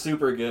 Like it was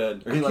super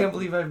good. Or I can't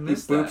believe I've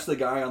missed that. He boops the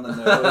guy on the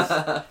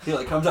nose. He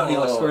like comes out and he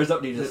like squares up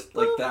and he just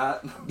like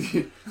that.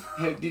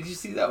 Did you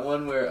see that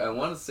one where I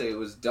want to say it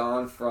was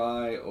Don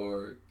Fry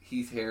or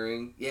Heath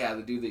Herring? Yeah,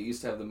 the dude that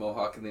used to have the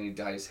mohawk and then he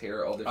dyed his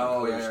hair all different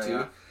colors too.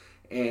 Yeah.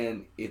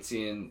 And it's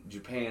in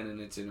Japan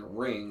and it's in a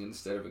ring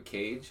instead of a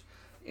cage.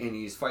 And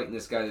he's fighting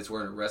this guy that's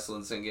wearing a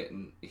wrestling singlet,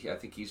 and I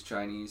think he's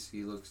Chinese.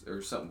 He looks,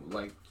 or something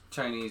like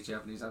Chinese,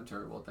 Japanese. I'm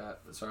terrible at that,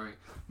 but sorry.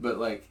 But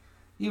like,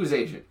 he was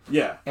Asian.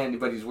 Yeah.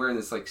 But he's wearing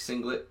this like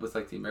singlet with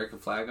like the American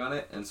flag on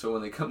it, and so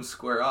when they come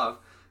square off,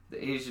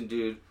 the Asian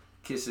dude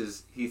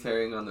kisses Heath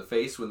Herring on the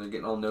face when they're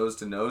getting all nose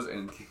to nose,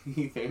 and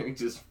Heath Herring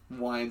just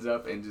winds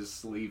up and just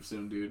sleeps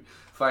him, dude.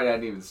 Fight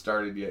hadn't even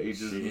started yet. He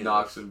just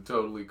knocks him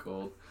totally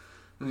cold.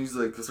 And he's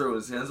like throwing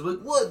his hands up like,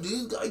 what,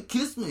 dude? Guy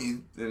kissed me.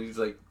 And he's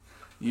like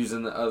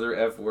using the other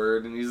F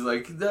word, and he's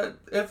like, that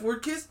F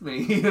word kissed me.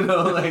 You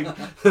know, like,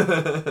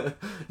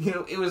 you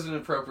know, it was an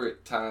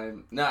appropriate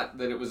time. Not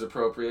that it was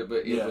appropriate,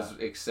 but it was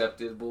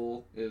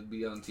acceptable. It would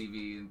be on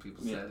TV, and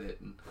people said it,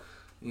 and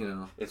you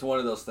know, it's one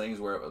of those things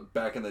where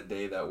back in the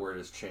day that word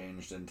has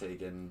changed and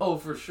taken. Oh,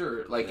 for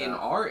sure. Like in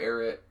our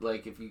era,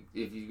 like if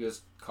you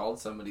just called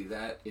somebody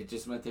that, it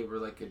just meant they were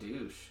like a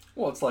douche.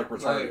 Well, it's like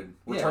retarded.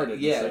 Like,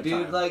 retarded. Yeah,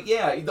 dude. Time. Like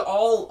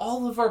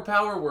all of our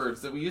power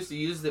words that we used to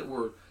use that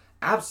were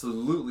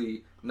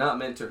absolutely not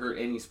meant to hurt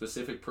any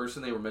specific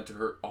person. They were meant to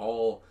hurt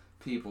all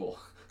people.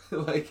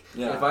 Like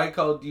if I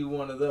called you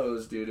one of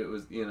those, dude, it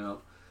was it was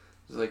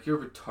like, you're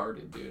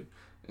retarded, dude.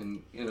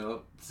 And,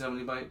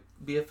 somebody might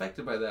be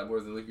affected by that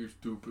more than, like, you're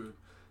stupid,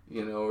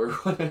 or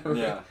whatever.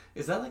 Yeah.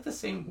 Is that, like, the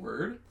same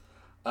word?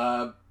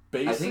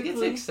 Basically. I think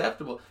it's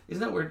acceptable.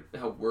 Isn't that weird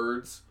how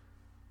words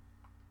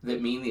that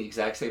mean the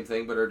exact same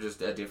thing but are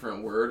just a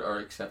different word are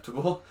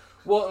acceptable?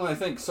 Well, and I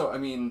think so. I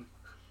mean,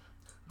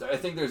 I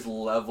think there's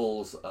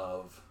levels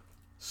of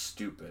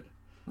stupid.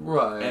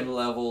 Right. And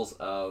levels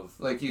of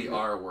like the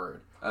R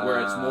word.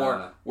 Where it's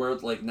more, where,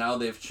 like, now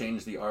they've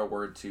changed the R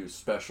word to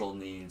special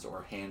needs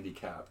or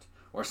handicapped.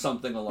 Or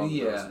something along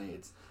those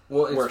needs.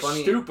 Well, it's where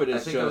funny. Stupid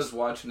is I was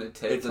watching a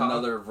TED it's talk.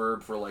 Another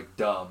verb for, like,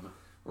 dumb.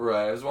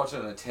 Right. I was watching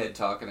a TED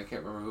talk, and I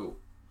can't remember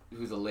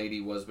who the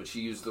lady was, but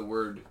she used the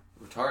word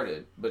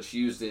retarded. But she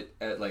used it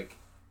at, like,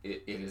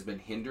 it has been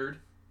hindered.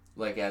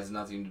 Like, it has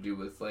nothing to do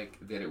with, like,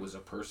 that it was a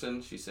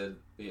person. She said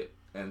it,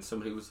 and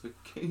somebody was like,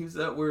 can you use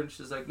that word? And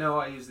she's like, no,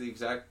 I use the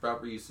exact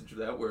proper usage of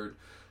that word.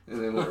 And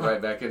then went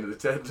right back into the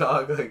TED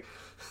talk. Like,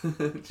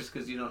 just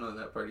because you don't know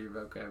that part of your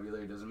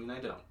vocabulary doesn't mean I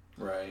don't.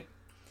 Right.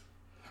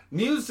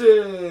 Music!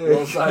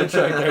 Little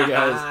sidetrack there,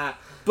 guys.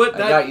 But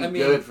that, I got you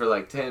good for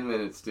like 10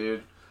 minutes,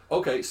 dude.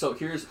 Okay, so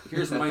here's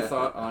my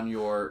thought on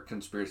your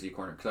conspiracy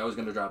corner, because I was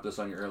going to drop this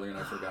on you earlier and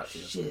I forgot to.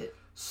 Shit.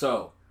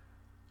 So,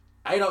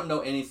 I don't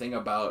know anything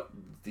about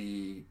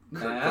the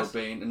Kurt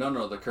Cobain.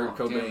 No, the Kurt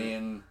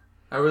Cobain.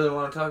 I really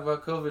want to talk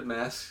about COVID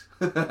masks.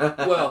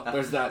 Well,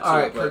 there's that too. All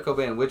right, Kurt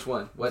Cobain. Which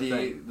one? What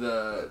thing?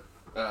 The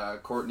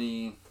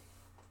Courtney.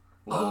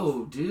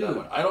 Oh, dude. That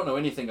one. I don't know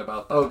anything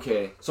about that.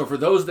 Okay. So for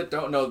those that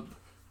don't know,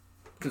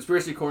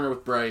 Conspiracy Corner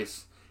with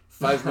Bryce,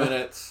 5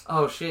 minutes.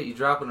 Oh, shit, you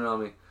dropping it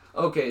on me.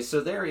 Okay,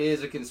 so there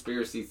is a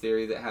conspiracy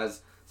theory that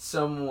has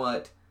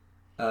somewhat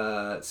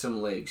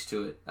some legs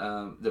to it.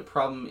 The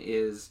problem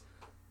is,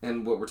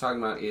 and what we're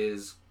talking about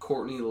is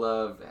Courtney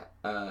Love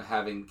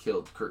having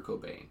killed Kurt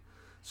Cobain.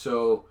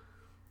 So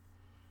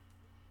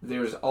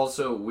there's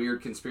also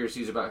weird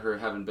conspiracies about her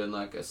having been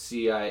like a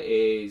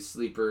CIA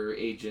sleeper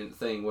agent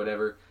thing,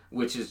 whatever,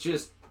 which is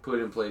just put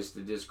in place to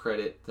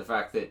discredit the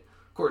fact that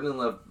Courtney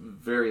Love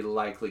very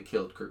likely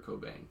killed Kurt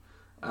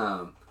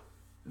Cobain.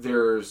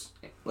 There's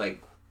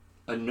like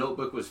a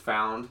notebook was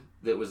found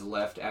that was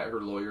left at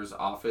her lawyer's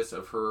office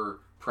of her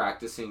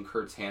practicing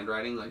Kurt's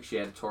handwriting. Like she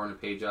had torn a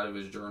page out of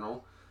his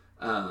journal.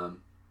 And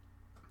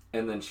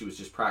then she was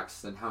just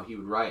practicing how he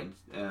would write.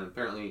 And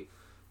apparently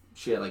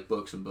she had like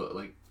books and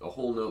like a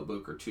whole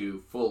notebook or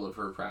two full of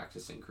her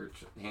practicing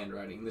Kurt's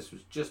handwriting. This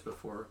was just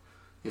before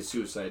his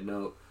suicide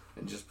note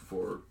and just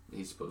before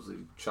he supposedly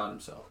shot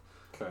himself.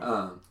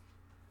 Okay.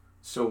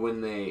 So when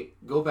they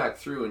go back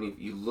through and if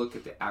you look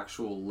at the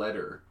actual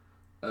letter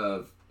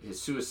of his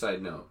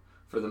suicide note,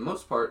 for the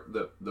most part,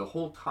 the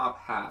whole top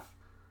half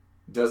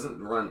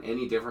doesn't run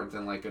any different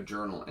than like a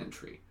journal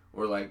entry.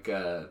 Or like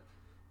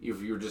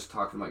if you were just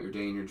talking about your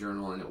day in your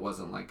journal and it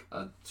wasn't like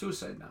a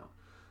suicide note.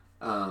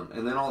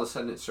 And then all of a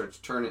sudden it starts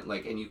turning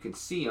like, and you can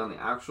see on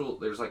the actual,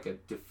 there's like a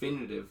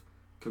definitive,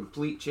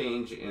 complete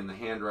change in the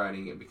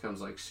handwriting. It becomes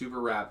like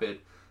super rapid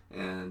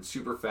and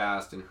super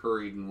fast and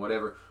hurried and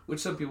whatever, which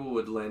some people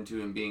would lend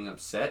to him being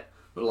upset,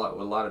 but a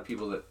lot of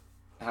people that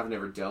have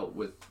never dealt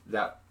with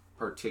that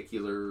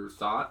particular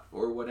thought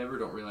or whatever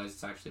don't realize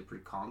it's actually a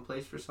pretty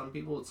commonplace for some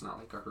people. It's not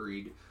like a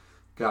hurried,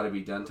 gotta be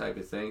done type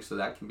of thing, so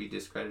that can be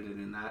discredited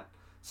in that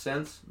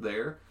sense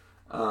there.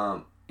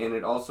 And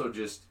it also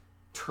just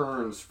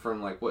turns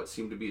from like what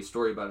seemed to be a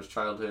story about his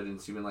childhood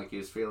and seeming like he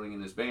was failing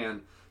in his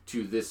band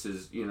to this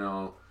is,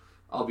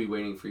 I'll be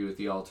waiting for you at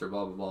the altar,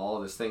 blah, blah, blah,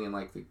 all this thing. And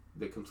like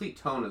the complete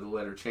tone of the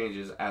letter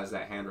changes as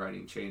that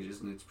handwriting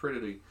changes. And it's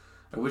pretty,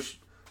 I wish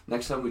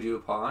next time we do a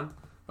pod,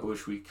 I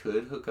wish we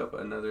could hook up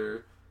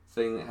another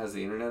thing that has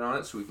the internet on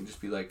it so we can just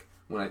be like,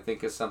 when I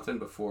think of something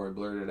before I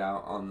blurt it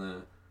out on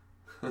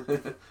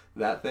the,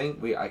 that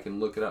thing, I can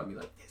look it up and be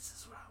like, this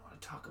is what I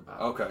want to talk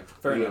about. Okay,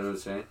 fair enough. You know what I'm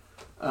saying?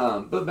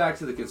 But back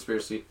to the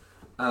conspiracy.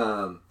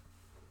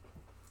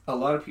 A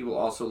lot of people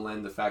also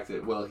lend the fact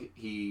that, well,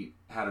 he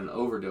had an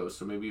overdose,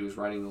 so maybe he was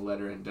writing the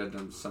letter and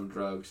done some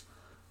drugs,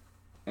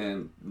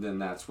 and then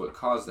that's what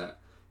caused that.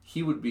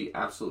 He would be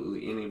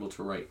absolutely unable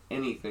to write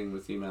anything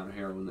with the amount of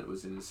heroin that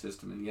was in his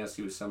system. And yes,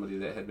 he was somebody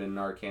that had been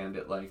Narcaned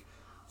at like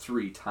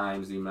 3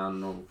 times the amount a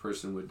normal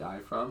person would die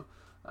from.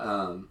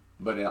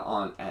 But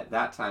at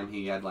that time,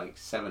 he had like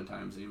 7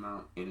 times the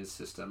amount in his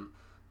system,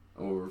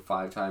 or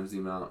 5 times the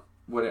amount,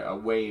 a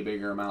way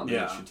bigger amount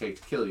than it should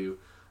take to kill you,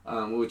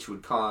 which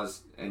would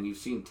cause, and you've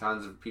seen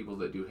tons of people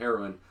that do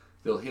heroin,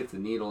 they'll hit the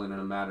needle and in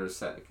a matter of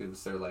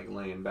seconds they're like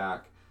laying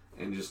back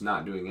and just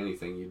not doing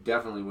anything. You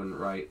definitely wouldn't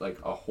write like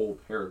a whole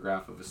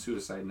paragraph of a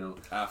suicide note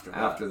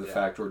after the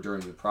fact or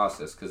during the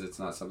process, because it's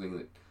not something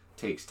that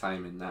takes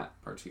time in that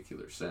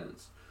particular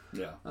sense.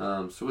 Yeah.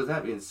 So with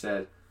that being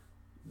said,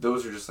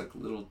 those are just like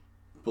little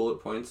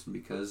bullet points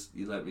because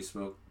you let me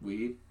smoke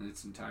weed, and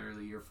it's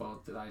entirely your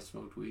fault that I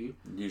smoked weed.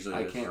 Usually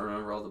I can't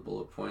remember all the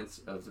bullet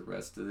points of the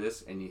rest of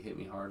this, and you hit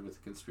me hard with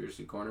the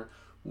conspiracy corner,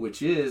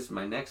 which is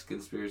my next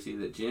conspiracy,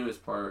 that Jim is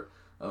part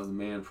of the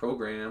man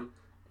program,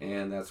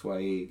 and that's why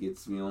he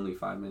gets me only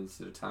 5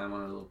 minutes at a time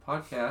on a little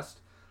podcast,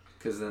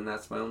 because then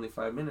that's my only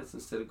 5 minutes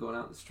instead of going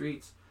out in the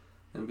streets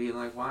and being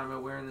like, why am I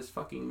wearing this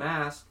fucking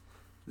mask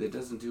that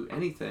doesn't do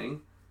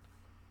anything?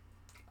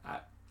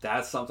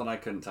 That's something I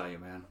couldn't tell you,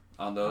 man.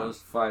 On those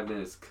 5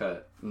 minutes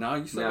cut. No,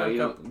 you still got a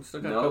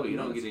couple. You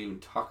don't get to even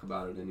talk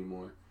about it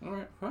anymore. All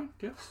right, fine,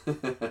 yeah.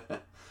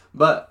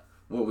 But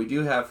what we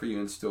do have for you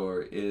in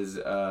store is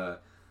a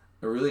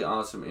really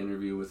awesome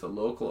interview with a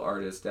local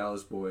artist,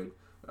 Dallas Boyd,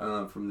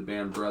 from the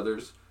band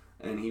Brothers,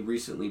 and he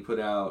recently put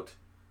out,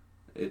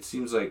 it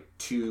seems like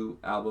 2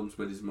 albums,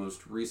 but his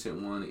most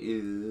recent one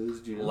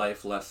is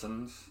Life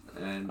Lessons,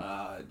 and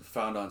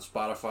found on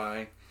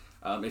Spotify.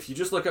 If you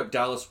just look up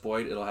Dallas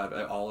Boyd, it'll have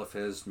all of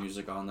his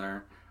music on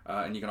there.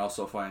 And you can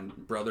also find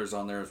Brothers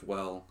on there as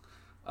well.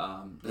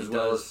 As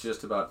well as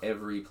just about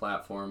every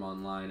platform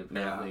online,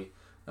 apparently.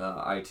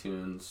 Yeah.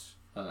 iTunes,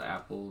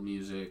 Apple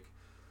Music,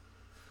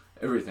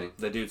 everything.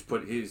 The dude's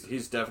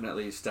he's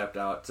definitely stepped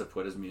out to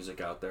put his music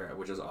out there,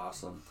 which is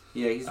awesome.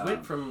 Yeah, he's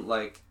went from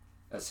like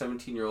a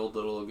 17-year-old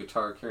little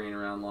guitar carrying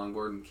around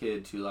longboarding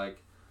kid to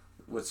like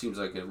what seems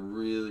like a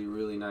really,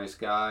 really nice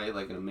guy,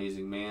 like an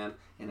amazing man,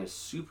 and a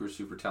super,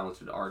 super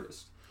talented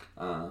artist.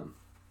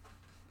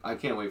 I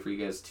can't wait for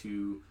you guys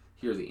to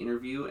hear the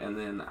interview, and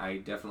then I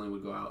definitely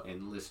would go out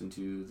and listen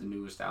to the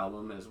newest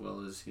album as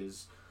well as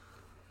his,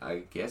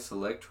 I guess,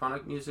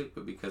 electronic music,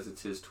 but because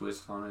it's his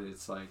twist on it,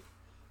 it's like,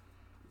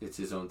 it's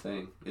his own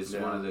thing. It's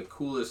one of the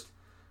coolest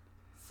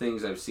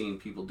things I've seen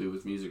people do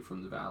with music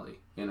from the Valley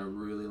in a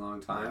really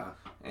long time.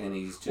 Yeah. And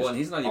he's just and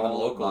he's not even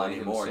local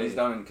anymore. He's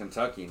down in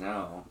Kentucky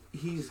now.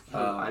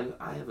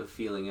 I have a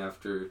feeling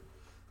after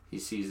he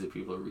sees that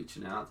people are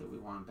reaching out that we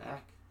want him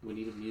back. We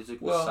need a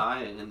music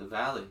messiah in the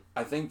Valley.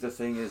 I think the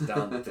thing is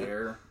down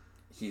there,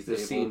 the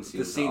scene's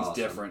awesome.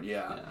 Different,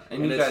 yeah.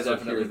 And you guys will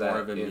hear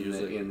that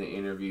in the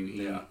interview.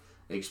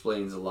 He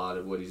explains a lot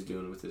of what he's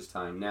doing with his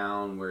time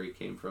now and where he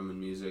came from in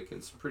music,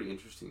 and some pretty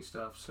interesting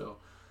stuff. So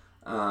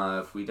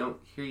if we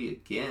don't hear you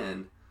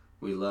again,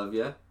 we love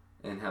you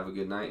and have a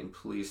good night, and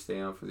please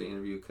stay on for the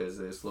interview because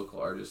this local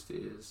artist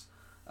is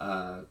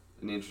an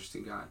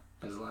interesting guy.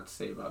 Has a lot to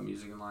say about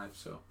music and life.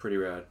 So pretty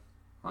rad.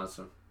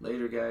 Awesome.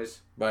 Later, guys.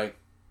 Bye.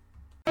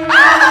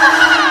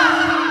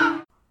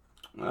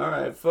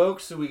 Alright,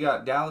 folks, so we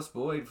got Dallas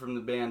Boyd from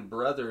the band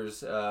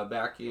Brothers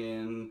back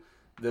in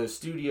the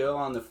studio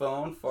on the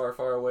phone, far,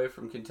 far away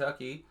from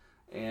Kentucky,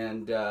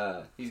 and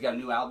he's got a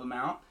new album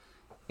out,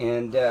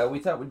 and we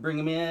thought we'd bring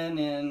him in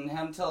and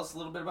have him tell us a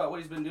little bit about what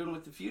he's been doing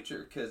with the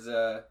future, because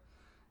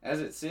as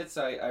it sits,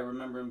 I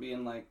remember him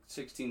being like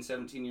 16,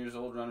 17 years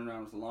old running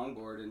around with a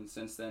longboard, and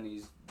since then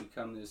he's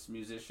become this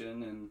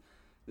musician and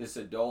this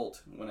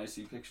adult. When I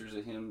see pictures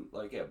of him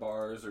like at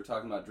bars or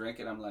talking about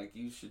drinking, I'm like,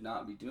 you should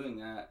not be doing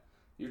that.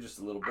 You're just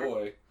a little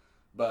boy.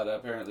 But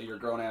apparently you're a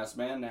grown-ass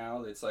man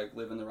now that's like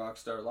living the rock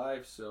star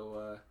life.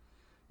 So,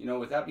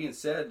 with that being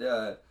said,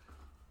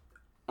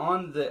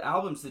 on the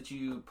albums that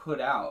you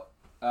put out,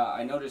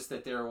 I noticed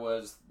that there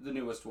was the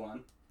newest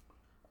one.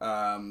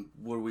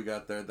 What do we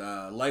got there?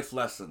 The Life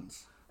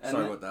Lessons.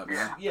 Sorry about that,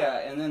 man. Yeah,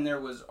 and then there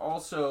was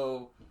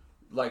also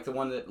like the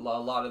one that a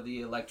lot of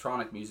the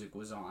electronic music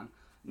was on.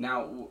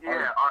 Now,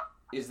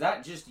 is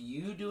that just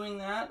you doing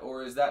that,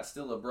 or is that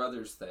still a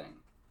Brothers thing?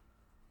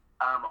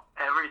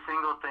 Every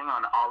single thing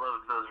on all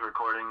of those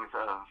recordings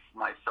of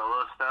my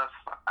solo stuff,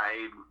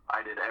 I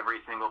did every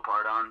single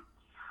part on.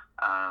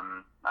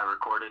 I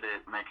recorded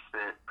it, mixed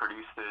it,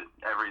 produced it,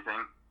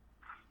 everything.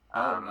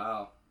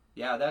 Wow.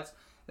 Yeah,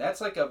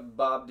 that's like a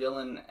Bob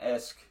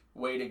Dylan-esque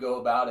way to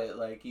go about it.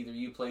 Like, either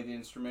you play the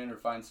instrument or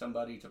find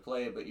somebody to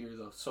play it, but you're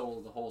the soul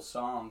of the whole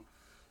song.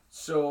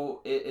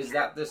 So, is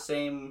that the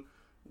same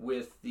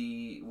with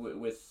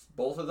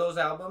both of those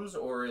albums,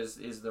 or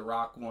is the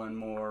rock one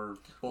more?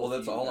 Well,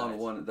 that's all on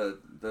one. The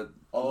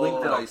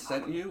link that I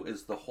sent you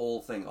is the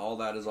whole thing. All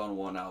that is on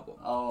one album.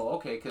 Oh,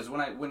 okay. Because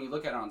when you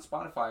look at it on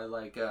Spotify,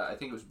 like I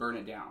think it was "Burn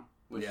It Down,"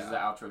 which is the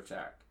outro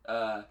track.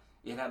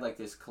 It had like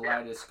this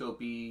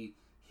kaleidoscopy,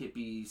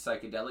 hippie,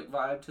 psychedelic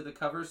vibe to the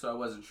cover, so I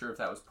wasn't sure if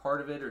that was part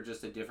of it or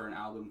just a different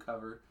album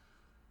cover.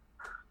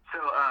 So,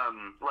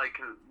 like,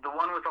 the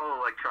one with all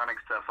the electronic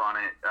stuff on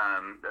it,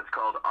 that's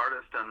called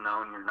Artist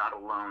Unknown, You're Not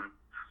Alone.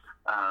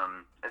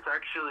 It's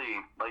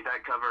actually, like,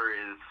 that cover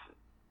is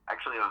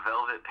actually a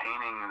velvet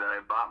painting that I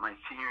bought my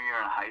senior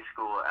year in high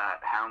school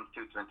at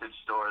Houndstooth's Vintage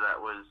Store that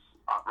was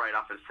right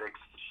off of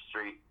 6th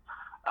Street.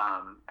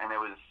 And it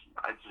was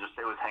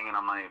hanging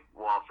on my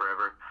wall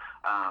forever.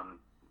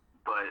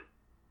 But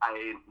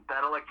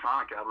that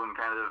electronic album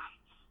kind of,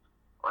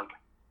 like,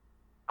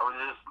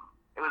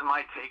 it was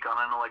my take on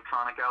an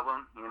electronic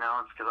album, you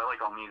know. It's because I like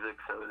all music,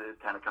 so it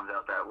kind of comes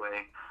out that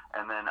way.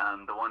 And then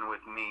the one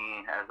with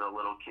me as a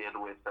little kid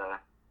with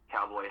a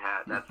cowboy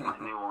hat, that's my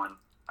new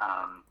one.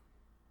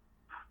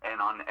 And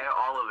on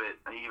all of it,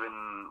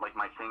 even like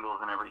my singles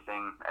and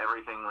everything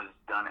was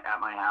done at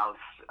my house,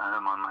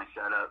 on my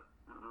setup,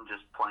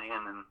 just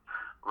playing and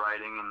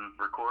writing and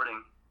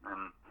recording.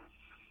 And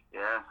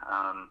yeah,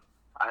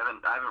 I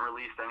haven't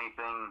released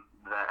anything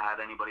that had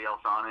anybody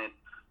else on it.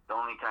 The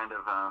only kind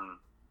of I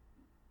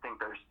think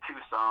there's 2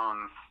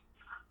 songs,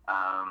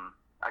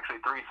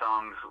 actually 3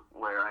 songs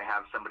where I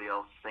have somebody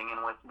else singing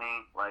with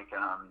me, like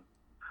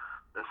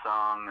the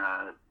song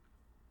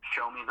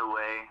Show Me the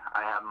Way.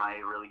 I have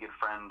my really good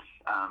friend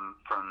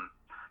from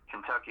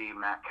Kentucky,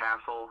 Matt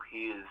Castle.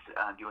 He is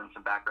doing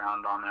some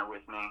background on there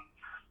with me.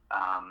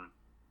 And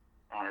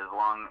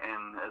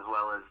as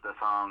well as the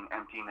song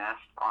Empty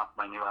Nest off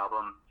my new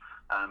album.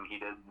 He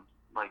did,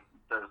 like,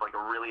 there's like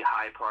a really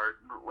high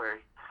part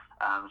where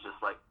it's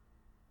just like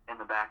in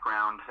the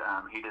background.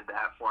 He did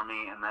that for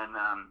me. And then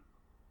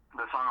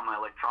the song on my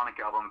electronic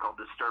album called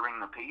Disturbing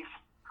the Peace.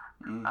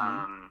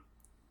 Mm-hmm.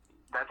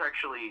 That's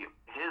actually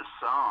his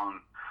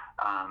song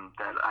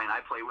that I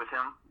play with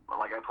him.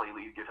 Like, I play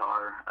lead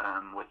guitar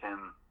with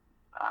him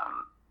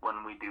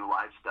when we do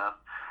live stuff.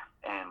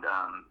 And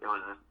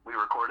we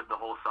recorded the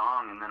whole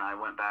song, and then I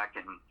went back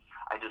and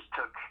I just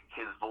took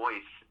his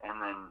voice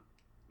and then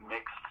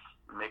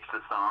mixed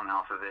the song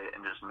off of it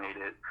and just made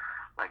it,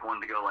 like,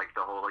 wanted to go like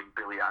the whole, like,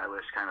 Billie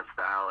Eilish kind of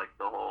style, like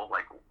the whole,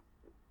 like,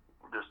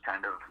 just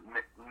kind of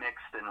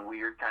mixed and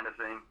weird kind of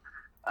thing.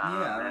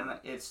 And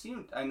it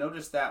seemed, I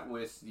noticed that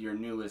with your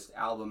newest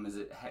album, is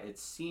it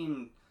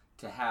seemed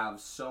to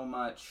have so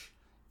much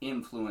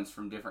influence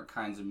from different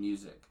kinds of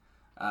music.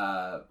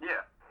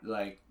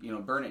 Like, you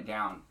know, Burn It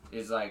Down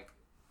is like,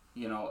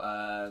 you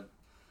know,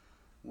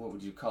 what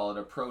would you call it?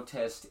 A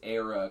protest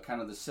era,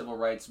 kind of the civil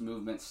rights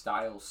movement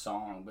style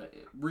song, but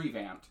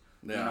revamped.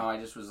 Yeah. You know,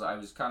 I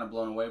was kind of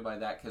blown away by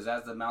that, because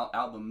as the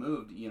album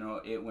moved, you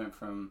know, it went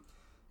from,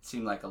 it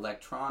seemed like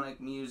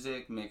electronic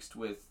music mixed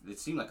with, it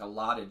seemed like a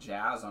lot of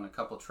jazz on a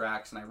couple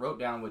tracks, and I wrote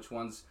down which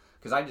ones,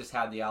 because I just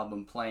had the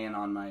album playing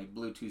on my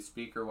Bluetooth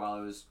speaker while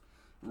I was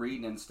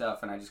reading and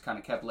stuff, and I just kind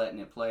of kept letting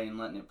it play, and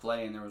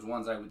there was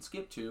ones I would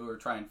skip to or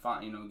try and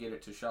find, you know, get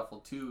it to shuffle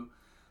to,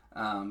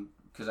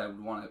 because I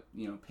would want to,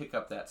 you know, pick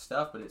up that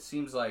stuff. But it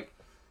seems like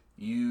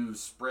you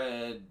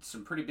spread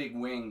some pretty big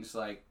wings,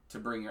 like, to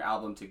bring your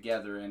album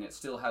together, and it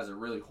still has a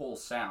really whole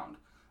sound.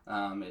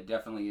 It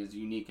definitely is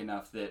unique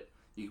enough that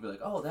you can be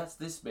like, oh, that's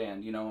this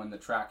band, you know, and the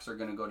tracks are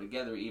going to go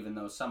together, even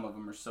though some of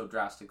them are so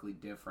drastically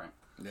different.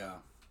 Yeah.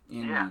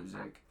 In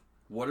music.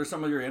 What are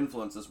some of your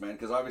influences, man?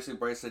 Because obviously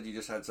Bryce said you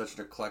just had such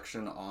a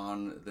collection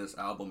on this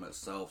album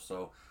itself.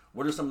 So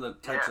what are some of the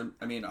types of,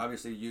 I mean,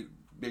 obviously you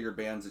bigger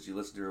bands that you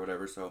listen to or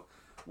whatever. So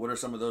what are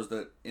some of those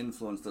that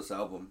influenced this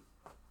album?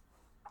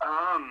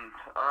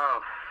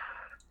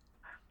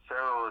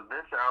 So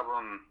this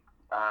album,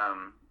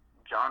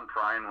 John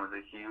Prine was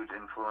a huge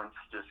influence,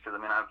 just because, I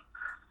mean,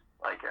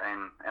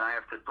 and I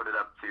have to put it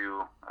up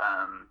to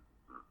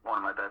one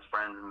of my best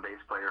friends and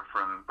bass player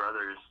from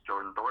Brothers,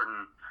 Jordan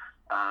Thornton.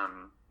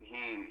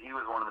 He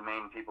was one of the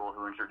main people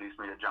who introduced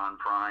me to John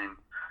Prine.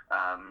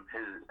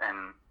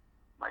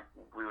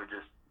 We would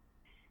just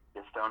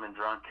get stoned and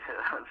drunk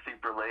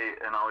super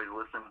late and always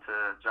listen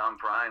to John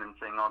Prine and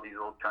sing all these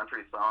old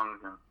country songs,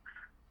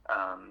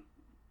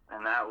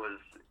 and that was,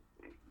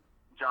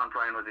 John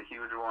Prine was a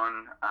huge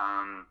one.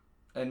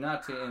 And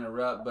not to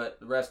interrupt, but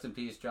rest in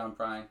peace, John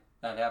Prine.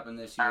 That happened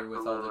this year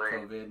with all the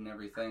COVID and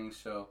everything,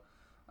 so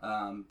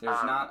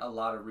there's not a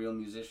lot of real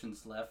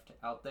musicians left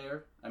out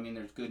there. I mean,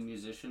 there's good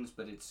musicians,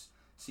 but it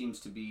seems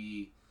to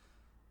be,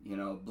 you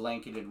know,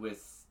 blanketed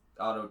with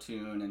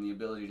auto-tune and the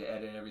ability to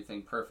edit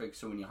everything perfect.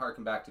 So when you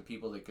harken back to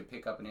people that could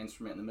pick up an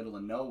instrument in the middle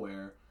of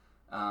nowhere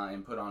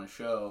and put on a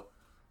show,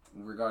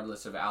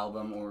 regardless of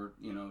album or,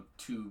 you know,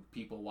 2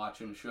 people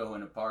watching a show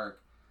in a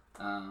park,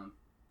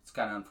 it's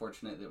kind of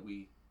unfortunate that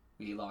we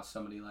lost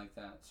somebody like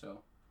that.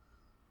 So.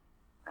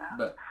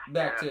 But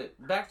back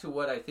to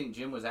what I think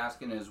Jim was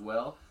asking as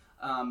well.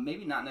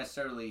 Maybe not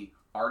necessarily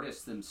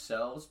artists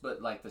themselves,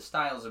 but like the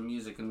styles of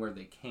music and where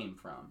they came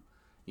from.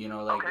 You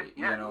know, like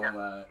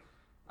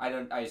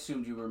I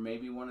assumed you were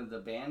maybe one of the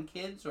band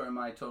kids, or am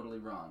I totally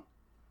wrong?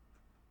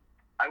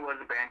 I was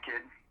a band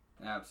kid.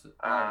 Absolutely.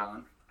 Right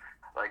on.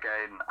 Like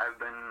I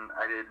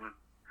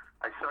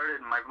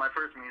started my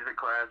first music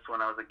class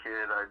when I was a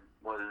kid. I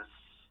was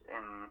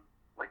in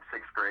like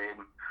 6th grade.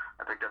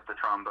 I picked up the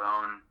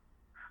trombone.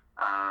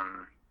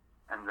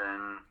 And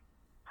then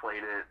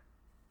played it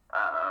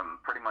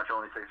pretty much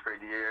only 6th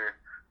grade year,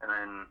 and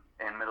then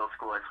in middle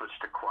school I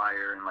switched to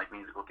choir and like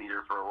musical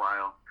theater for a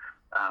while.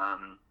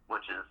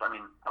 which is, I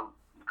mean,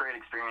 great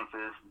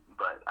experiences,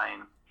 but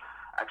I'm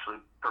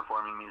actually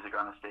performing music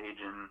on a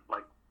stage and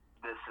like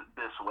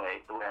this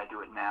way, the way I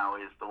do it now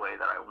is the way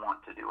that I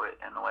want to do it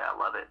and the way I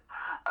love it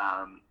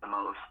the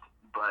most.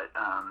 But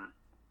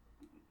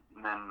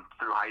then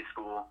through high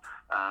school,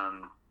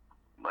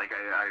 like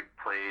I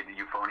played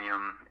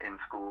euphonium in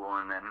school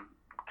and then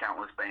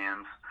countless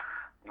bands.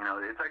 You know,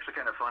 it's actually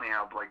kind of funny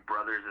how like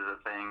brothers is a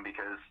thing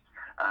because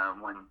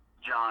when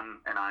John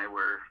and I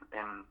were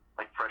in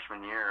like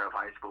freshman year of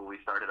high school,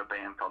 we started a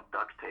band called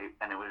Duct Tape,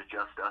 and it was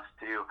just us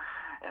two,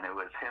 and it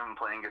was him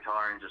playing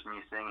guitar and just me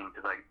singing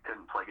because I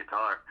couldn't play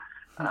guitar.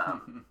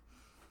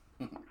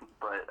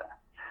 But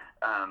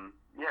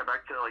yeah,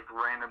 back to like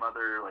random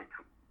other like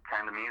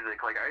kind of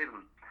music. Like I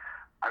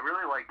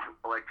really like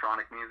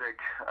electronic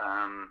music,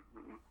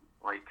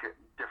 like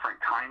different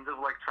kinds of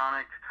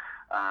electronic.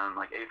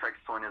 Like Aphex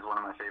Twin is one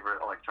of my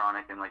favorite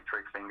electronic, and like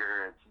Trick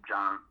Finger, it's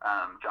John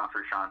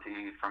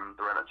Frusciante from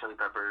the Red Hot Chili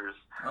Peppers.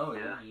 Oh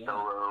yeah, yeah.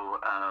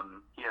 Solo.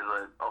 He has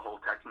a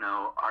whole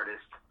techno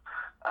artist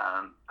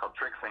called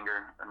Trick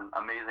Finger, and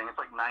amazing. It's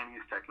like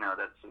 90s techno.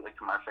 That's like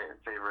my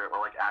favorite,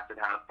 or like acid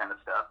house kind of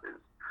stuff.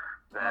 Is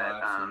that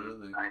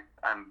absolutely.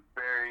 I'm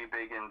very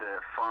big into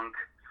funk.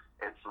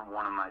 It's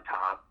one of my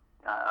top,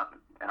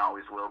 and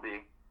always will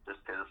be,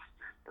 just because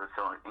it was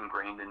so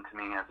ingrained into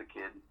me as a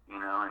kid, you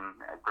know, and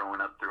growing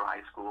up through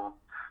high school.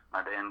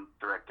 My band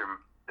director,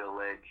 Bill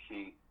Legg,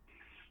 he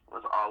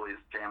was always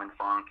jamming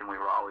funk, and we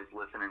were always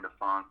listening to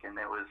funk, and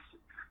it was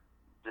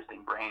just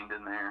ingrained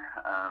in there.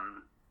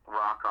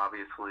 Rock,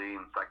 obviously,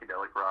 and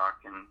psychedelic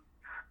rock, and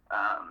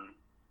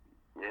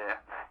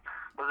yeah,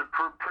 those are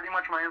pretty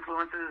much my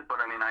influences. But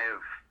I mean,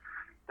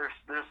 there's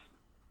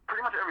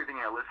pretty much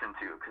everything I listen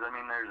to, because I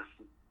mean, there's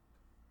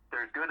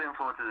good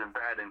influences and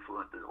bad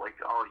influences. Like,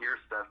 I'll hear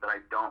stuff that I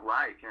don't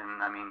like,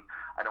 and I mean,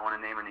 I don't want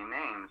to name any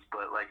names,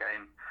 but like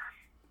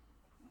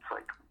it's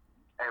like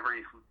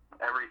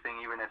everything,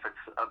 even if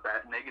it's a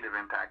bad negative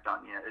impact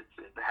on you, it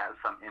has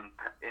some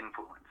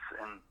influence.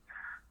 And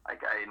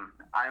like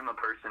I'm a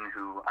person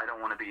who I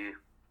don't want to be.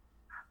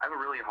 I have a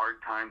really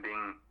hard time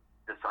being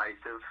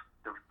decisive.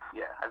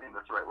 Yeah, I think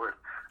that's the right word.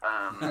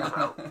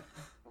 About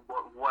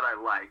what I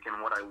like and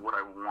what I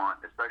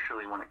want,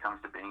 especially when it comes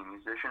to being a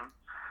musician.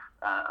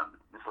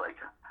 It's like,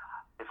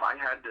 if I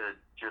had to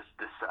just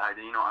decide,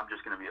 you know, I'm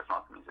just going to be a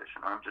funk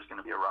musician, or I'm just going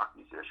to be a rock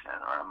musician,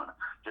 or I'm going to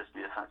just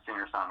be a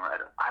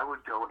singer-songwriter, I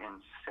would go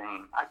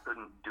insane. I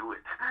couldn't do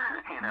it,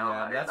 you know?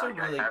 Yeah, that's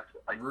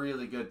a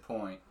really good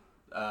point.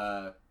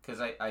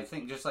 Because I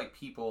think just like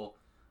people,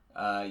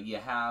 you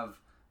have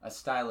a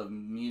style of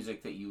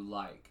music that you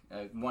like.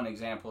 One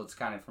example, it's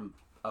kind of from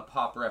a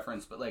pop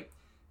reference, but like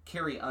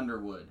Carrie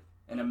Underwood,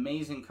 an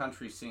amazing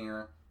country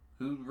singer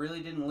who really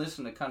didn't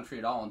listen to country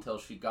at all until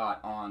she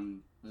got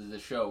on the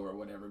show or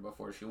whatever,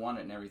 before she won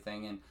it and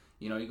everything. And,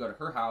 you know, you go to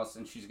her house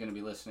and she's going to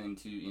be listening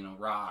to, you know,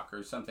 rock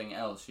or something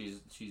else.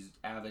 She's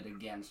avid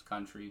against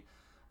country.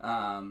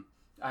 I'm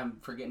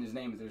forgetting his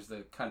name, but there's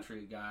the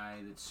country guy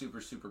that's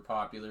super, super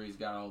popular. He's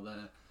got all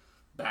the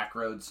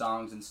backroad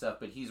songs and stuff,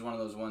 but he's one of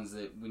those ones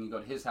that when you go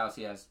to his house,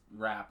 he has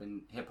rap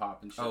and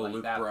hip-hop and shit like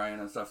Luke that. Bryan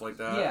and stuff like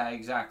that. Yeah,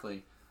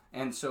 exactly.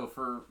 And so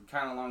for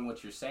kind of along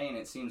what you're saying,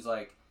 it seems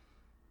like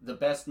the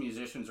best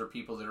musicians are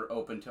people that are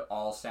open to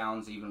all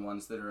sounds, even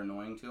ones that are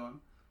annoying to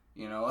them,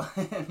 you know?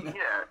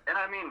 Yeah, and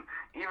I mean,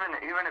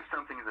 even if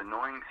something's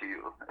annoying to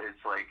you,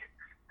 it's like,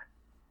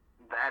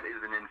 that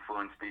is an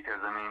influence, because,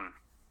 I mean,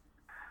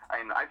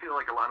 I feel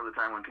like a lot of the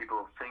time when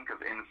people think of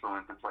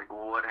influence, it's like,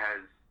 what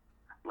has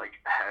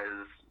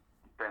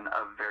been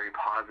a very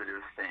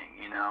positive thing,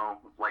 you know,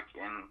 like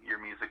in your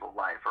musical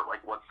life, or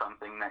like what's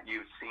something that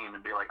you've seen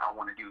and be like, I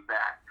want to do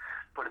that.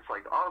 But it's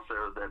like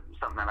also that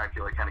something that I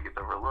feel like kind of gets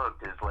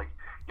overlooked is like,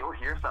 you'll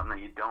hear something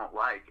that you don't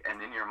like,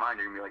 and in your mind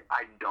you're going to be like,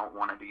 I don't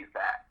want to be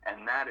that.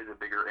 And that is a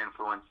bigger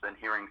influence than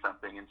hearing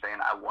something and saying,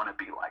 I want to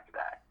be like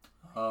that.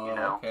 Oh, you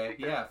know? Okay.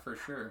 Yeah, for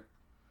sure.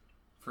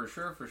 For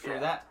sure.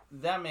 Yeah.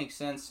 That makes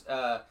sense.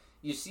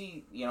 You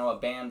see, you know, a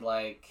band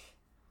like,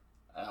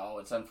 oh,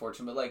 it's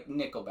unfortunate, but like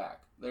Nickelback.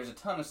 There's a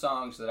ton of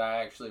songs that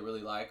I actually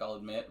really like, I'll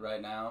admit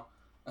right now,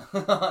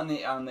 on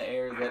the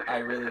air, that I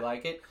really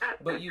like it.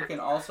 But you can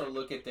also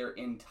look at their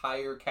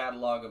entire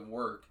catalog of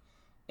work,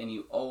 and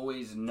you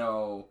always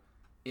know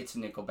it's a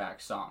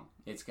Nickelback song.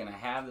 It's going to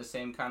have the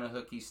same kind of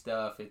hooky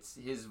stuff. It's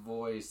his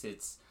voice.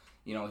 It's,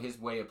 you know, his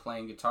way of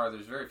playing guitar.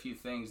 There's very few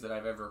things that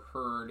I've ever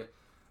heard,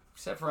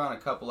 except for on a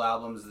couple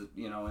albums that,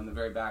 you know, in the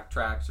very back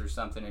tracks or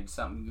something, it's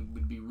something that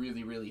would be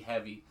really, really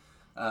heavy.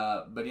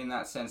 But in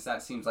that sense,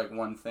 that seems like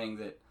one thing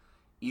that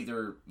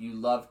either you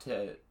love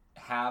to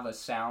have a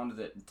sound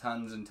that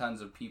tons and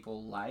tons of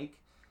people like,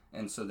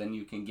 and so then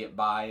you can get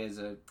by as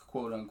a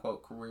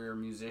quote-unquote career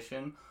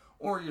musician,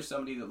 or you're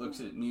somebody that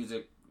looks at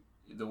music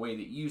the way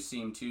that you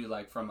seem to,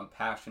 like from a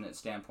passionate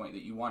standpoint,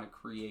 that you want to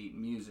create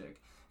music.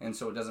 And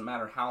so it doesn't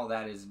matter how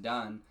that is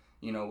done,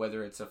 you know,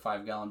 whether it's a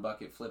 5-gallon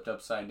bucket flipped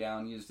upside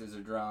down used as a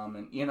drum,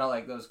 and, you know,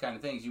 like those kind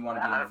of things. You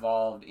want to be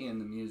involved in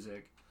the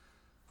music.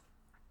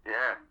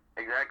 Yeah,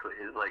 exactly.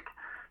 It's like,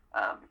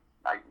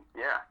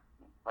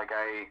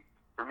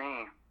 for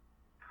me,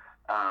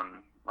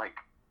 like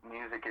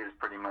music is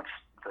pretty much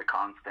the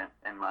constant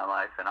in my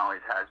life and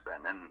always has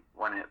been. And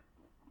when it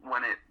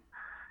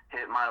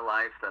hit my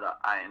life that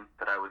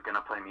I was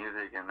gonna play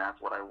music and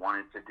that's what I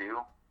wanted to do,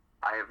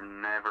 I have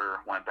never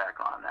went back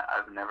on that.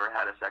 I've never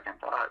had a second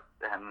thought,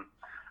 and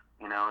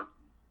you know,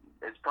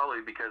 it's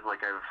probably because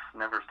like I've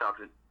never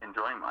stopped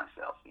enjoying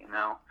myself. You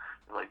know,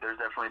 like there's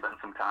definitely been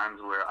some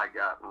times where I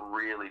got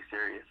really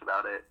serious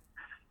about it,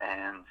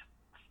 and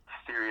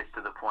serious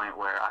to the point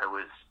where I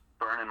was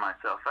burning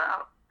myself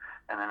out.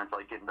 And then it's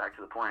like getting back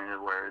to the point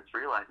where it's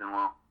realizing,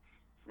 well,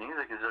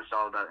 music is just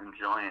all about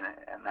enjoying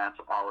it, and that's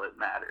all that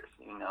matters.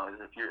 You know, is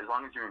if you're as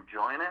long as you're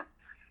enjoying it,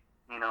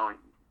 you know,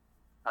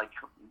 like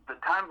the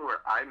times where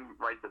I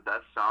write the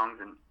best songs,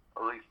 and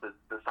at least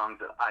the songs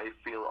that I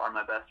feel are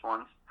my best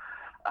ones,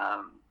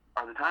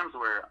 are the times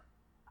where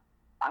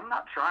I'm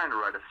not trying to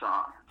write a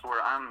song. It's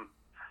where I'm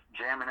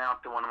jamming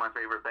out to one of my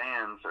favorite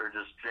bands, or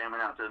just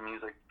jamming out to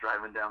music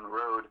driving down the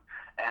road,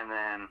 and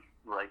then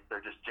like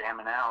they're just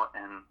jamming out,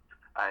 and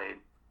I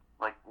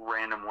like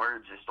random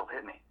words just will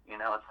hit me, you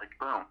know. It's like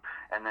boom,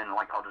 and then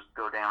like I'll just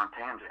go down a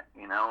tangent,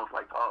 you know,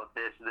 like oh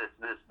this,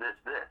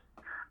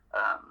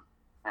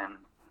 and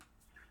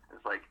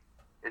it's like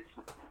it's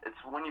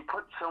when you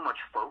put so much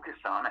focus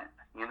on it,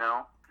 you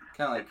know.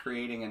 Kind of like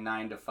creating a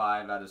 9 to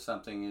 5 out of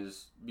something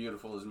as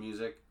beautiful as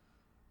music.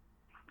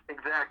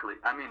 Exactly.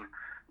 I mean,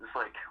 it's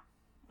like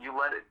you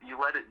let it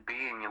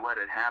be and you let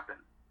it happen,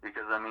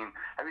 because I mean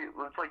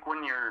it's like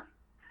when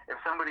if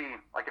somebody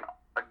like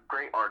a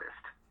great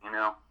artist, you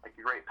know, like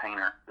a great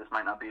painter. This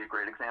might not be a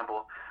great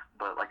example,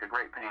 but like a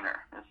great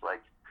painter, it's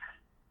like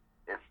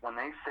if when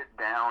they sit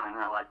down and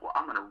they're like, well,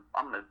 I'm gonna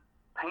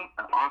paint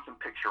an awesome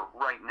picture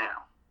right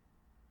now,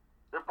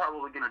 they're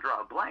probably gonna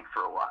draw a blank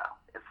for a while.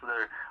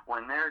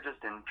 When they're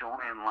just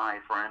enjoying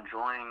life or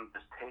enjoying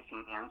just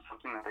taking in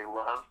something that they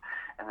love,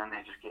 and then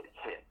they just get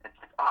hit. It's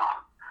like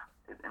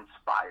it's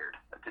inspired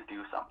to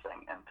do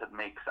something and to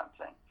make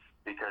something,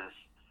 because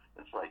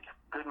it's like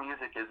good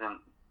music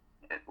isn't.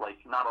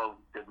 Like not all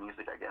good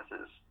music, I guess,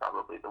 is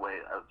probably the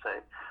way I would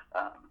say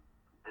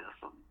is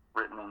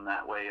written in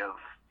that way of,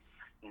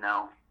 you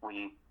know,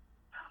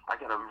 I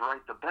gotta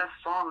write the best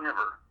song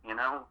ever, you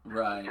know.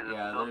 Right. Because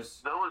yeah.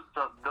 those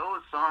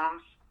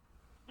songs,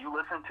 you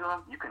listen to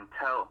them, you can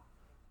tell,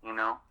 you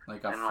know.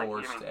 Like a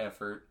forced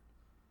effort.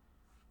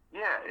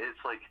 Yeah,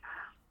 it's like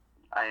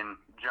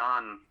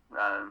John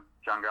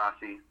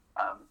Grassi,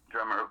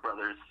 drummer of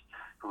Brothers,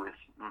 who is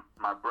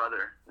my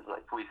brother, is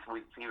like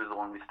he was the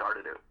one we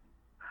started it.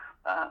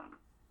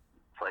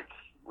 It's like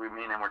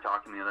me and him were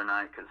talking the other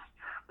night, because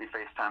we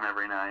FaceTime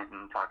every night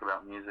and talk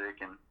about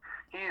music, and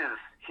he is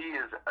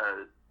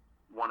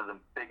one of the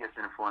biggest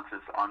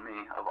influences on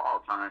me of all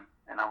time,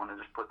 and I want to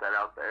just put that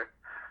out there,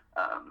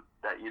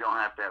 that you don't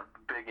have to have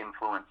big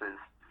influences,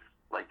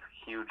 like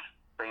huge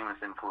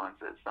famous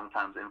influences.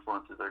 Sometimes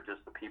influences are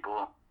just the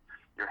people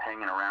you're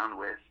hanging around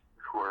with,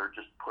 who are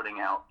just putting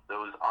out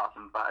those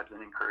awesome vibes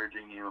and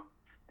encouraging you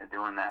and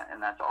doing that,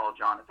 and that's all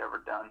John has ever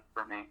done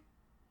for me.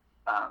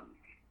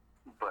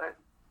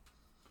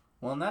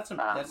 Well, and that's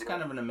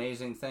kind of an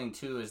amazing thing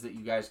too, is that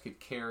you guys could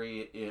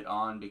carry it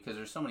on, because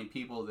there's so many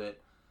people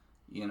that,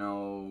 you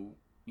know,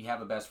 you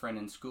have a best friend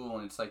in school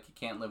and it's like you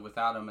can't live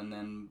without them, and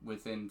then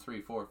within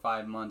 3, 4,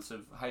 5 months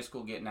of high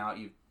school getting out,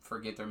 you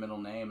forget their middle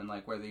name and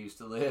like where they used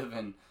to live,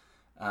 and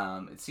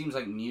it seems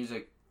like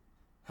music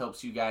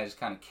helps you guys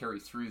kind of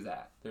carry through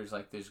that. There's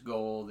like this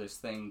goal, this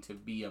thing to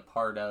be a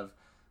part of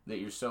that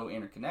you're so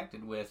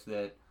interconnected with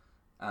that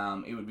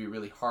it would be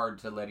really hard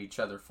to let each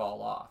other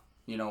fall off.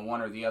 You know,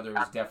 one or the other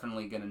is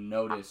definitely going to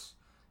notice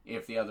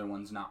if the other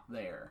one's not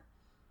there.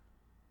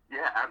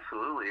 Yeah,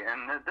 absolutely.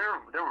 And there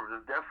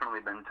have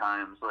definitely been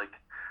times, like,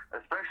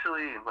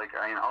 especially, like,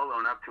 I'll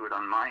own up to it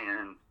on my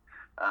end,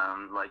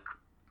 like,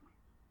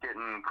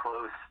 getting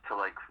close to,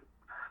 like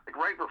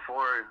right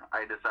before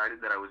I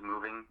decided that I was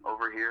moving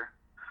over here,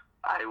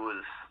 I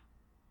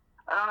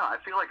don't know, I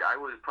feel like I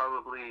was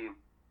probably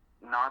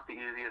not the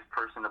easiest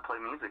person to play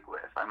music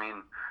with. I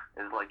mean,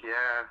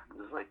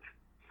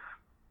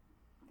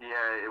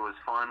 it was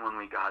fun when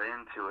we got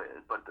into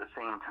it, but at the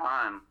same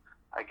time,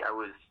 like, I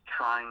was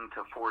trying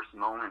to force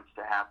moments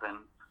to happen,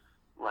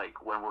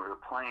 like when we were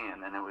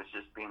playing, and it was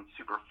just being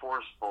super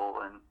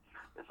forceful, and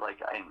it's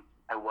like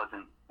I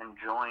wasn't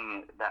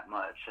enjoying it that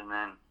much. And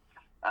then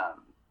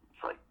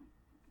it's like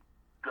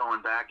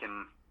going back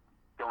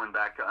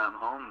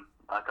home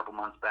a couple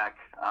months back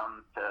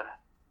to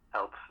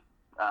help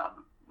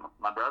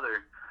my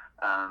brother,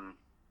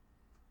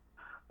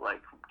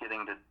 like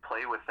getting to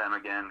play with them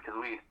again, because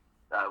we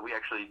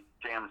actually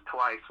jammed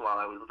twice while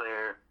I was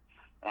there,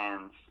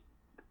 and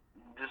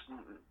just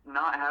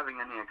not having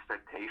any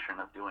expectation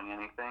of doing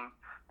anything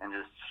and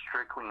just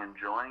strictly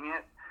enjoying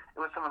it. It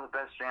was some of the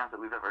best jams that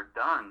we've ever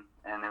done,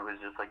 and it was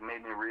just like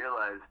made me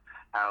realize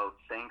how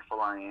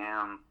thankful I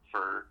am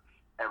for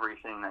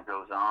everything that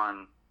goes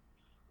on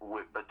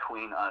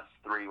between us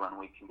three when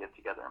we can get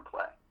together and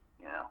play,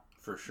 you know?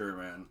 For sure,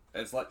 man.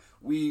 It's like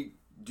we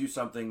do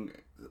something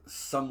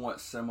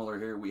somewhat similar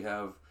here. We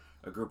have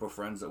a group of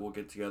friends that will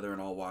get together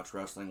and all watch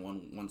wrestling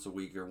once a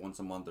week or once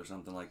a month or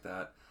something like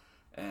that.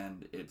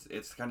 And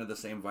it's kind of the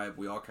same vibe.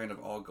 We all kind of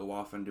all go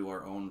off and do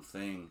our own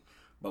thing,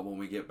 but when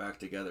we get back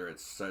together,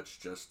 it's such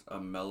just a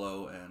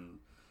mellow and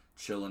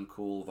chill and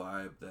cool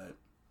vibe that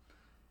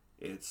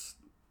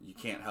you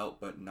can't help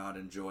but not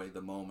enjoy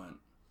the moment,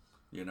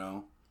 you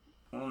know?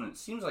 Well, and it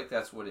seems like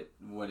that's what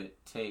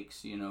it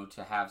takes, you know,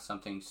 to have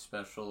something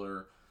special,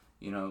 or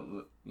you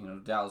know,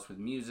 Dallas with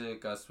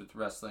music, us with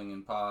wrestling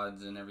and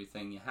pods and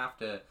everything. You have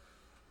to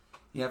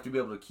be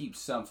able to keep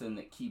something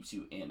that keeps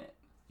you in it.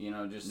 You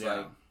know, just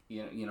like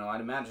you know, I'd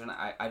imagine.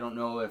 I don't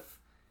know if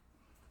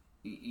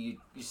you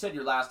said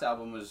your last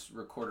album was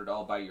recorded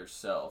all by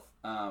yourself.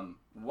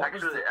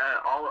 Actually,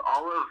 all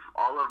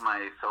of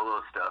my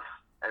solo stuff,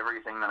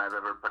 everything that I've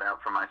ever put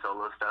out for my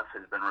solo stuff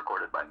has been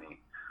recorded by me.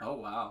 Oh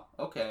wow.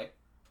 Okay.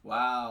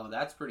 Wow,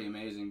 that's pretty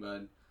amazing,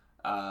 bud.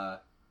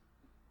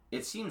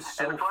 It seems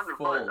so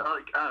full.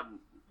 But,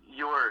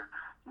 you're,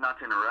 not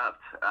to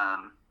interrupt,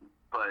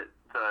 but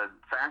the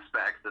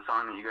Fastback, the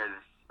song that you guys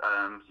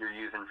you're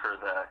using for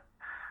the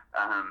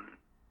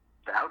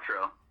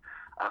outro,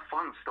 a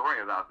fun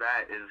story about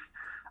that is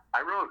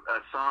I wrote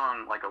a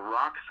song, like a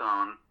rock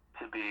song,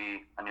 to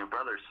be a New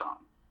Brothers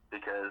song,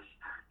 because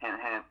hint,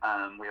 hint,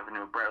 we have a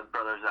New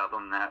Brothers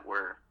album that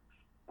we're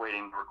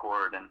waiting to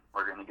record, and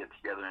we're going to get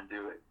together and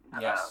do it.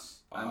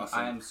 Yes, awesome.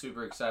 I'm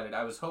super excited.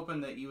 I was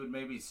hoping that you would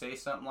maybe say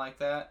something like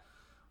that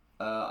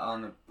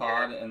on the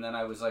pod, and then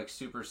I was like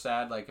super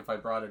sad. Like if I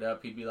brought it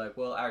up, he'd be like,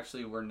 "Well,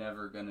 actually, we're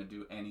never going to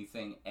do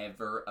anything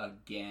ever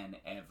again,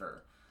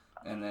 ever."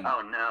 And then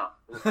oh no,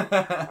 when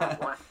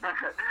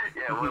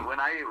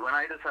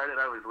I decided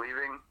I was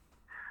leaving,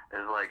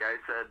 is like I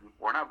said,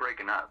 we're not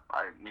breaking up.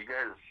 You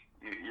guys.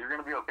 You're going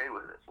to be okay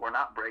with this. We're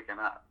not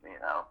breaking up, you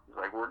know. It's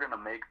like, we're going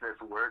to make this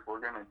work. We're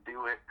going to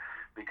do it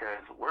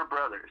because we're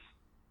brothers.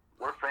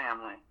 We're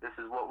family. This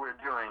is what we're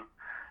doing.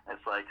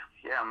 It's like,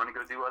 yeah, I'm going to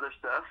go do other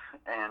stuff,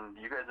 and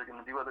you guys are going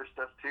to do other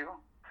stuff too,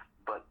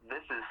 but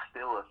this is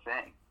still a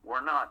thing. We're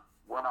not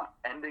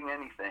ending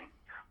anything.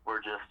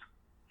 We're just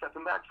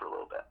stepping back for a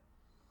little bit.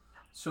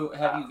 So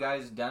have you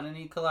guys done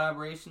any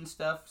collaboration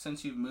stuff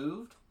since you've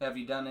moved? Have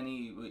you done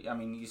any, I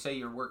mean, you say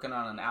you're working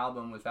on an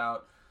album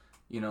without,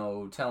 you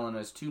know, telling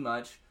us too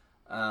much.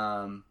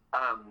 How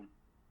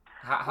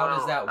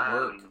does that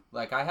work?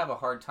 Like, I have a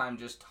hard time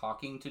just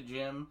talking to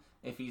Jim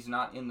if he's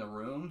not in the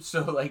room.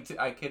 So, like,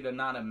 I could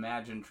not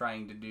imagine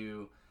trying to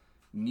do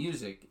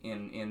music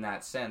in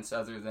that sense,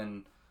 other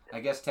than, I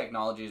guess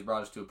technology has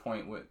brought us to a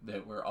point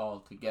that we're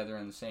all together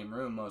in the same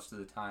room most of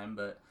the time.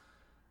 But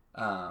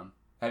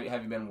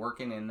have you been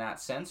working in that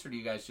sense, or do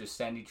you guys just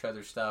send each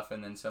other stuff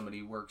and then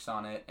somebody works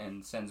on it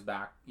and sends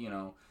back, you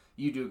know,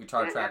 you do a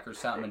guitar track or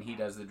something and he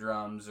does the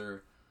drums,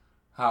 or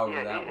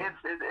however that works?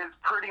 It's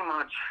pretty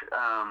much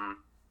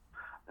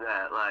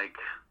that, like,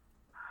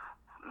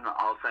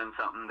 I'll send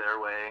something their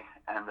way,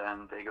 and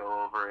then they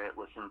go over it,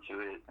 listen to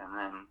it, and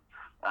then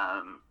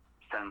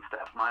send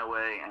stuff my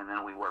way, and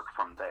then we work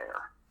from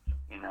there,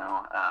 you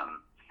know.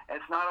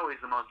 It's not always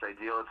the most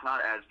ideal. It's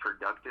not as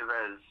productive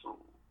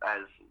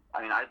as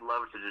I mean, I'd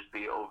love to just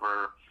be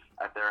over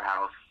at their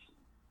house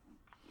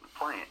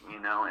playing, you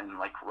know, and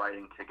like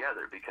writing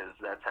together, because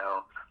that's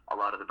how a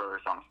lot of the brother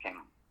songs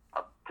came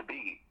up to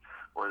be,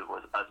 was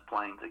us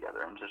playing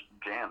together and just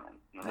jamming,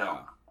 you know.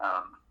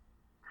 Yeah.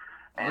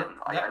 And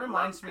that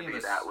reminds me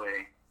of that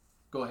way.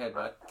 Go ahead,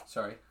 bud.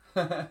 Sorry.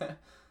 I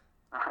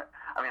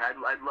mean,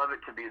 I'd love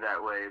it to be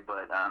that way,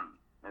 but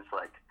it's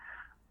like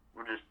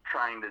we're just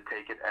trying to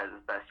take it as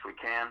best we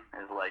can.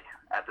 Is like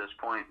at this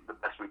point, the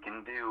best we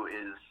can do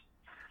is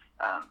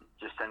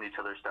just send each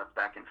other stuff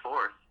back and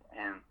forth,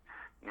 and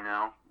you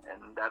know,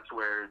 and that's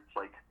where it's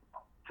like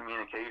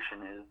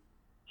communication is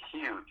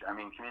huge. I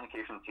mean,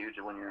 communication is huge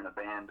when you're in a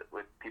band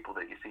with people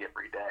that you see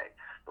every day.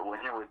 But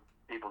when you're with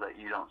people that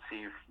you don't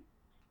see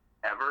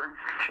ever,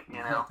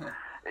 you know,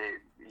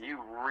 you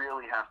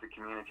really have to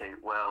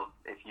communicate well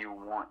if you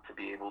want to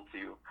be able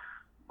to,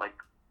 like,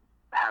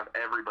 have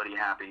everybody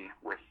happy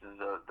with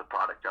the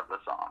product of the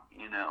song,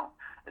 you know.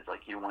 It's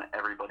like you want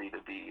everybody to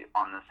be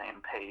on the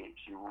same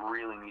page. You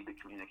really need to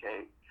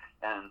communicate.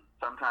 And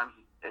sometimes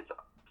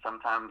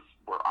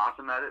we're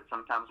awesome at it,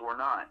 sometimes we're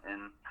not.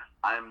 And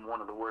I'm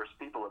one of the worst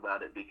people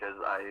about it, because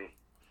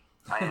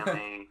I'm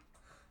a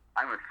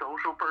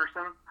social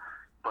person,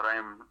 but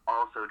I'm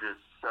also just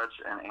such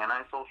an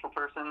antisocial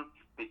person,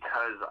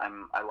 because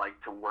I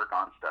like to work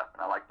on stuff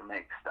and I like to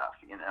make stuff,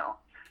 you know.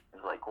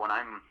 It's like when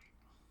I'm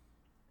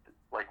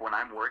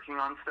working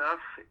on stuff,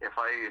 if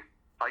I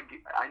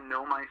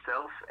know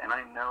myself and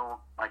I know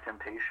my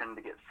temptation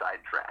to get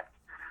sidetracked.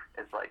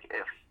 It's like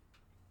if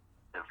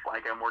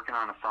like I'm working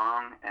on a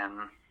song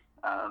and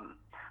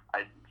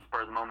I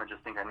spur of the moment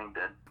just think I need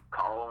to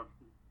call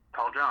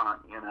John,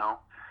 you know.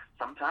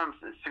 Sometimes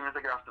as soon as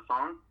I get off the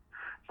phone,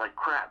 it's like,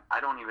 crap, I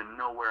don't even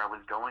know where I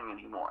was going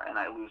anymore, and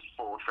I lose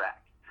full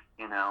track,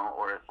 you know.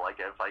 Or it's like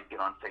if I get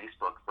on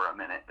Facebook for a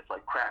minute, it's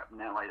like, crap,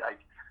 now I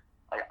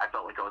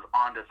felt like I was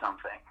onto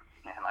something,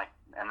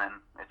 and then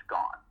it's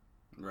gone.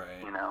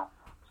 Right. You know.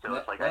 So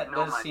it's like I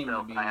know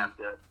myself and I have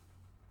to...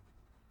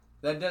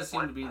 That does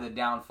seem to be the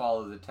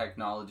downfall of the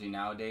technology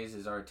nowadays,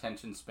 is our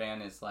attention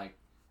span is like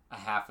a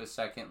half a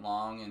second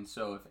long, and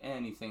so if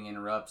anything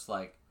interrupts,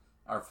 like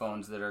our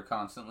phones that are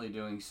constantly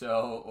doing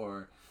so,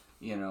 or,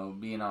 you know,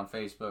 being on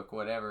Facebook,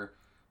 whatever,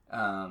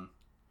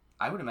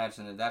 I would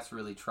imagine that that's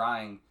really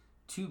trying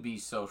to be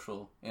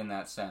social in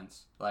that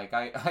sense. Like,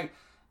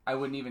 I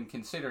wouldn't even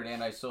consider it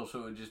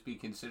antisocial. It would just be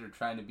considered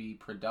trying to be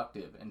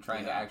productive and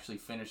trying to actually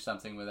finish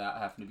something without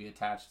having to be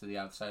attached to the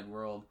outside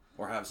world.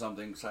 Or have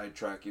something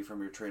sidetrack you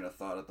from your train of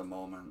thought at the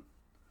moment.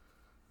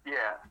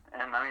 Yeah,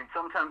 and I mean,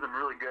 sometimes I'm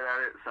really good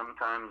at it.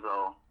 Sometimes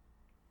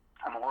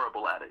I'm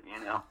horrible at it,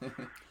 you know?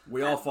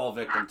 We all fall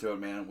victim to it,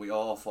 man. We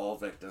all fall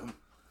victim.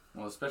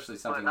 Well, especially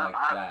something like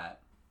that.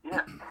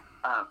 Yeah.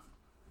 I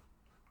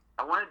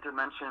wanted to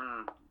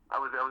mention, I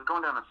was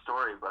going down a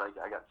story, but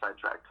I got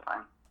sidetracked.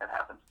 Fine, it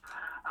happens.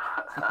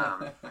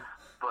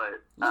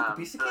 But look, a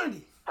piece of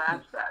candy.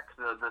 Fastback,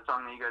 the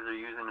song that you guys are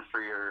using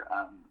for your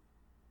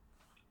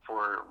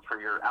for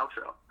your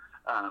outro.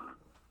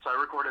 So I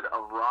recorded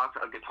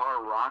a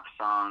guitar rock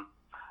song,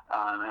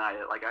 and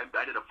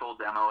I did a full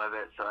demo of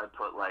it. So I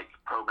put like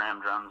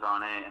programmed drums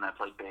on it, and I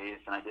played bass,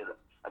 and I did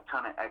a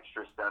ton of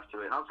extra stuff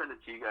to it. And I'll send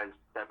it to you guys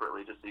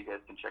separately just so you guys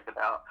can check it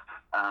out.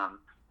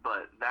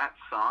 But that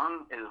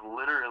song is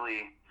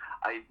literally,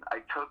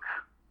 I took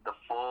the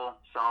full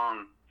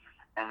song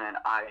and then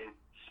I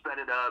sped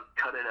it up,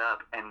 cut it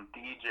up, and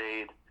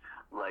DJ'd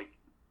like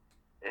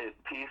it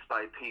piece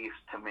by piece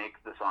to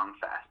make the song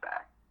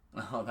Fastback.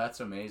 Oh, that's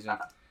amazing.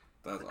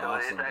 That's so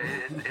awesome.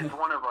 It's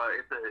one of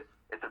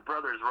it's a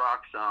brothers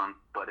rock song,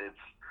 but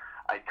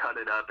I cut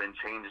it up and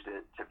changed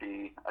it to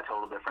be a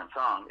total different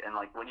song. And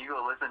like when you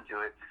go listen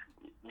to it,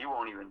 you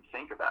won't even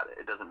think about it.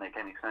 It doesn't make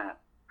any sense.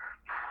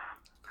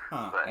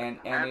 Huh. But and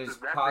is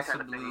that's possibly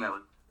the kind of thing that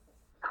was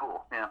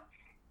cool. Yeah.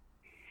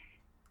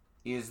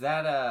 Is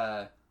that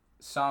a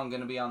song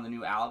going to be on the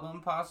new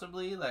album,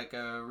 possibly? Like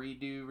a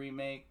redo,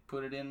 remake,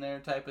 put it in there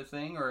type of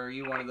thing? Or are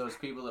you one of those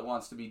people that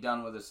wants to be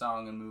done with a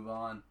song and move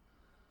on?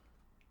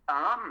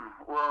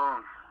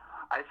 Well,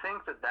 I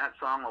think that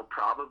song will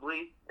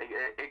probably,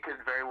 it could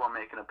very well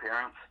make an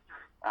appearance.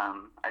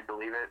 I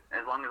believe it.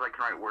 As long as I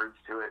can write words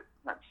to it.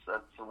 That's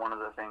one of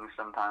the things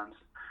sometimes.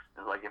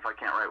 Is like if I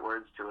can't write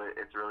words to it,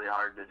 it's really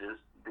hard to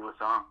just do a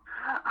song.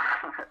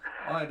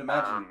 Well, I'd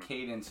imagine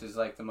cadence is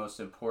like the most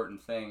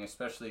important thing,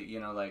 especially, you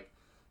know, like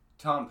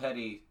Tom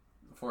Petty,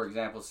 for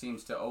example,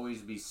 seems to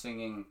always be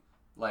singing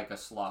like a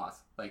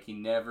sloth. Like he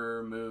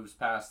never moves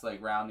past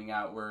like rounding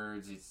out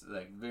words. It's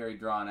like very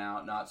drawn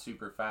out, not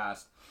super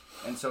fast.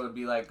 And so it'd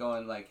be like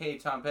going like, hey,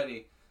 Tom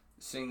Petty,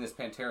 sing this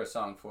Pantera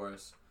song for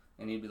us.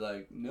 And he'd be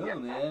like, no,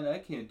 man, I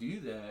can't do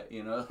that.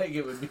 You know, like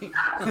it would be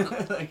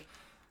like...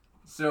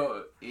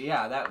 So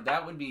yeah,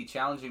 that would be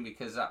challenging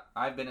because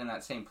I've been in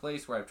that same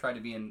place where I've tried to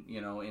be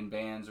in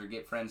bands or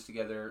get friends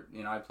together.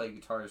 You know, I played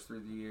guitars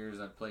through the years.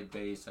 I've played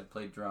bass. I've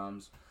played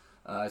drums.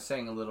 I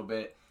sang a little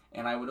bit,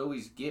 and I would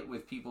always get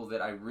with people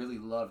that I really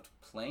loved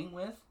playing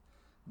with,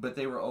 but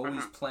they were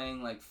always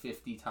playing like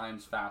 50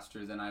 times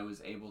faster than I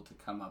was able to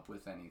come up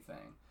with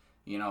anything.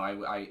 You know,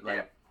 I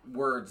like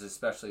words,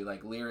 especially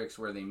like lyrics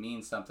where they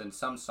mean something.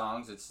 Some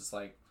songs, it's just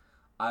like,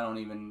 how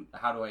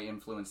do I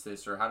influence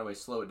this, or how do I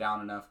slow it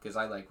down enough? Because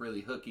I like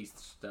really hooky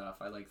stuff.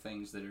 I like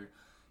things that are,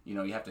 you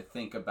know, you have to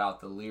think about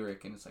the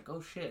lyric, and it's like,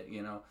 oh shit,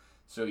 you know.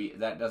 So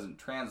that doesn't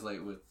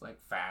translate with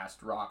like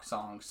fast rock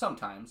songs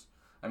sometimes.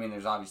 I mean,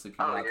 there's obviously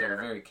people out there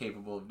very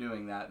capable of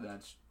doing that.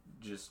 That's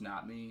just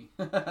not me.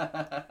 But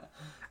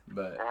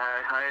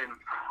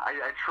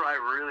I try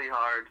really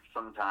hard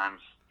sometimes,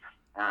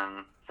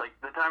 and it's like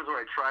the times where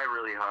I try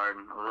really hard,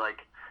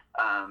 like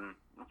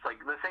it's like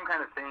the same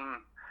kind of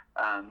thing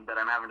that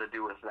I'm having to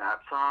do with that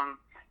song.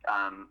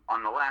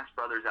 On the last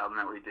Brothers album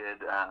that we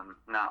did,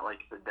 not like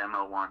the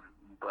demo one,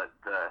 but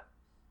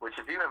which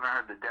if you haven't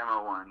heard the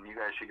demo one, you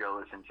guys should go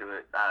listen to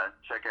it.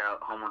 Check out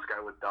Homeless Guy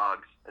with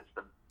Dogs. It's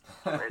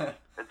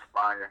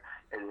fire.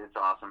 It's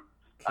awesome.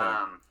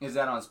 Okay. Is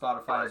that on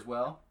Spotify as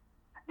well?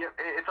 Yep,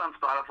 it's on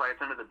Spotify.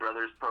 It's under the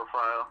Brothers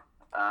profile.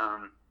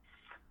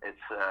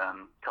 It's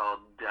called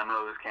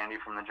Demos Candy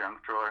from the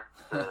Junk Drawer.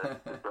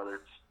 The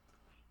Brothers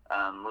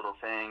little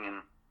thing,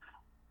 and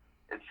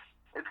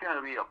it's going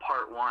to be a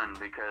part one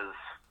because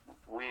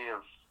we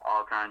have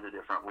all kinds of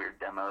different weird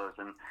demos,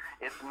 and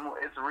it's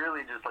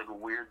really just like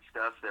weird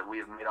stuff that we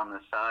have made on the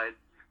side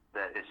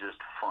that is just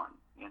fun,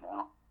 you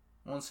know.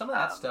 Well, and some of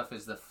that stuff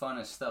is the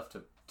funnest stuff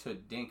to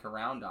dink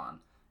around on.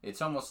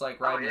 It's almost like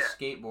riding a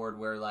skateboard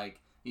where like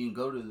you can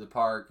go to the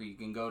park or you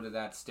can go to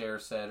that stair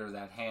set or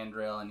that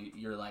handrail and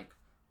you're like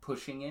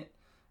pushing it.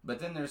 But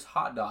then there's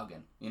hot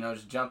dogging, you know,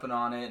 just jumping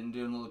on it and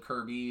doing little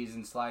curbies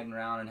and sliding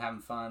around and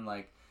having fun.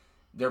 Like,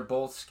 they're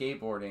both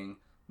skateboarding,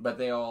 but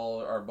they all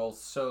are both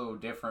so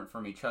different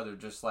from each other,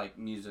 just like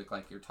music,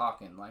 like you're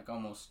talking. Like,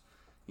 almost,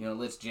 you know,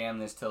 let's jam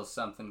this till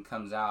something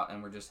comes out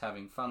and we're just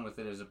having fun with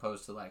it, as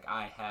opposed to, like,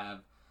 I have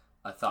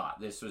a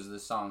thought. This was the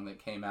song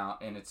that came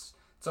out, and it's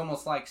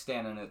almost like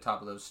standing at the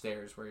top of those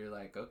stairs where you're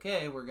like,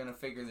 okay, we're going to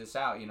figure this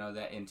out. You know,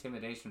 that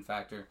intimidation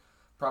factor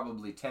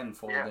probably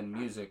tenfold in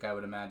music, I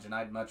would imagine.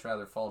 I'd much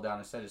rather fall down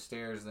a set of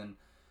stairs than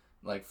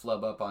like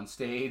flub up on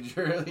stage,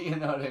 or you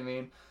know what I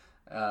mean?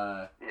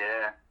 Yeah.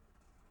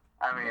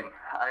 I mean,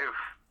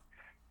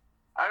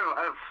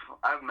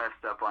 I've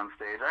messed up on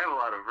stage. I have a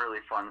lot of really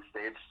fun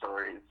stage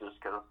stories just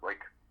because,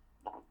 like,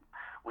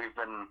 we've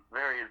been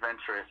very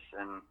adventurous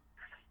and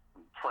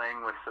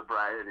playing with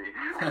sobriety.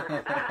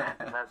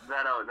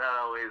 that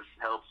always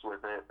helps with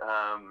it.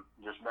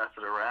 Just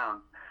messing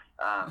around.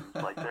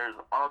 Like, there's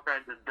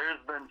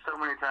been so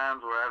many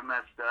times where I've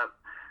messed up,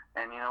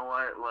 and you know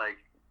what? Like,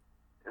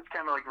 it's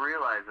kind of like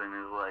realizing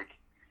is like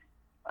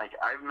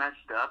I've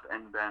messed up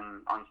and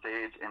been on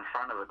stage in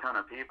front of a ton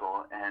of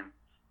people, and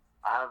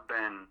I've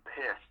been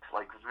pissed,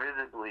 like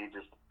visibly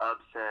just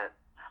upset,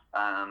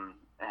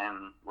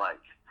 and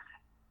like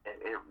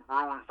it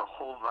ruins the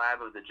whole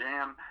vibe of the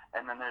jam.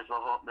 And then there's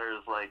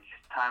like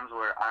times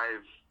where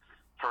I've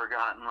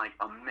forgotten like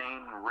a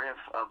main riff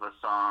of a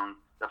song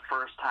the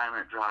first time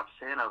it drops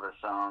in of a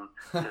song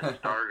to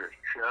start a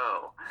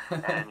show.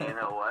 And you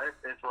know what?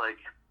 It's like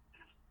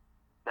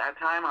that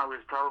time I was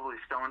probably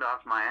stoned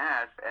off my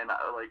ass, and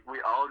like we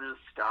all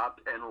just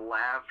stopped and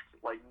laughed,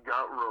 like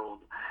gut rolled,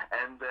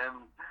 and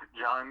then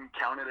John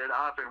counted it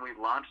off, and we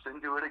launched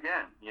into it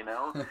again. You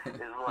know,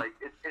 it's like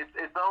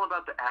it's all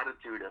about the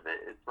attitude of it.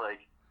 It's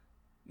like,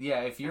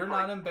 yeah, if you're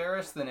not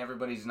embarrassed, then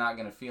everybody's not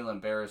going to feel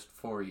embarrassed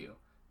for you.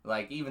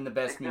 Like even the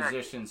best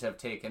musicians have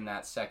taken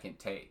that second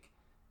take.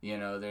 You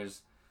know,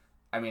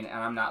 and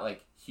I'm not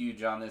like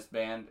huge on this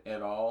band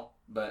at all,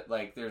 but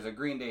like there's a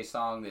Green Day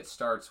song that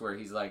starts where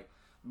he's like,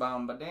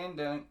 bum ba dan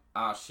dun,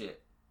 ah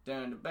shit,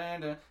 dun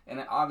dun dun,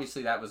 and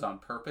obviously that was on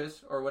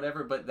purpose or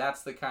whatever. But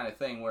that's the kind of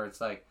thing where it's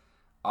like,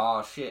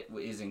 ah shit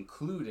is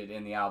included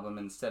in the album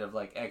instead of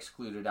like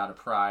excluded out of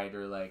pride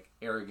or like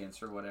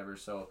arrogance or whatever.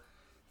 So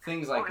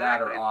things like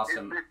that are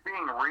awesome. It's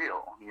being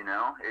real, you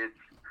know.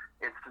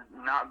 It's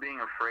not being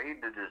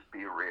afraid to just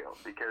be real,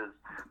 because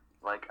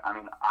like, I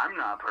mean, I'm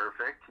not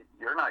perfect.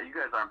 You're not. You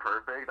guys aren't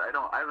perfect. I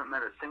haven't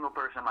met a single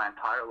person in my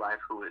entire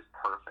life who is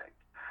perfect.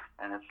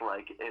 And it's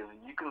like,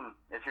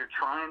 if you're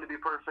trying to be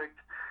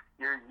perfect,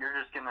 you're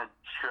just gonna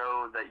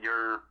show that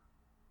you're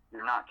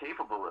not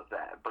capable of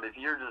that. But if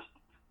you're just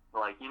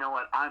like, you know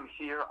what, I'm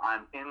here,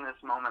 I'm in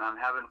this moment, I'm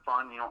having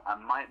fun. You know, I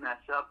might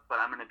mess up, but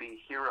I'm gonna be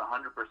here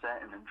 100%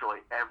 and enjoy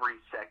every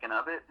second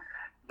of it.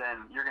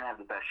 Then you're gonna have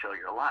the best show of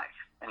your life.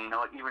 And you know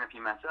what? Even if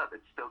you mess up,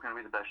 it's still gonna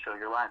be the best show of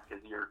your life,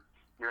 because you're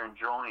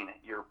enjoying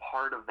it. You're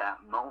part of that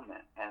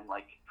moment. And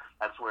like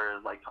that's where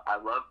like I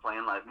love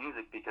playing live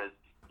music, because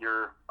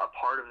you're a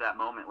part of that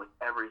moment with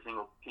every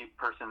single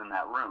person in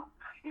that room.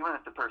 Even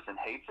if the person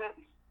hates it,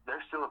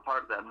 they're still a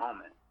part of that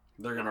moment.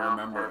 They're going to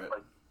remember it.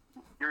 Like,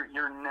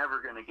 you're never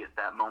going to get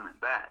that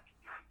moment back.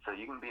 So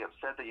you can be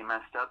upset that you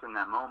messed up in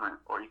that moment,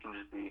 or you can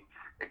just be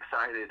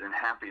excited and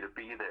happy to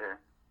be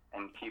there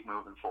and keep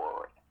moving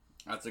forward.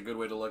 That's a good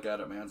way to look at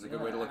it, man. It's a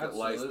good way to look at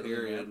life,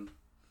 period. Man.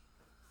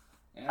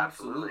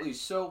 Absolutely.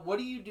 So what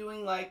are you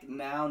doing like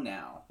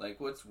now? Like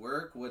what's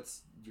work?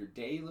 What's your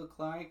day look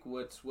like?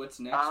 What's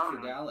next for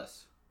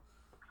Dallas?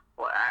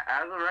 Well,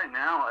 as of right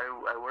now,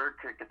 I work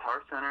at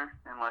Guitar Center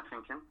in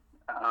Lexington.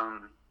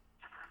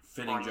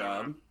 Fitting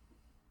job.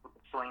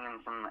 Slinging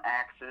some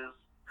axes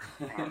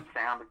and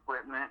sound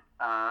equipment.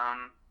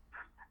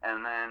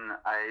 And then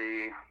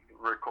I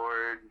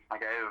record,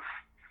 like I have,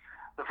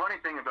 the funny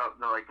thing about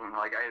I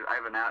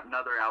have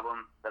another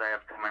album that I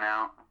have coming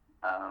out.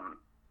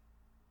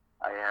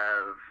 I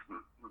have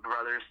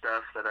brother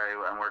stuff that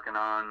I'm working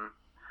on,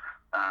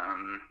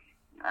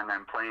 and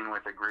I'm playing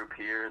with a group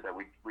here that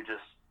we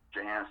just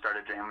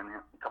started jamming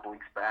a couple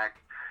weeks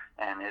back,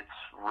 and it's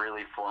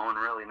really flowing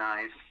really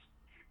nice.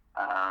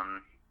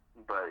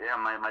 But yeah,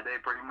 my day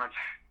pretty much,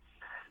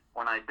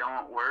 when I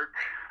don't work,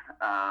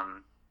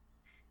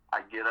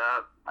 I get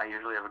up, I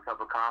usually have a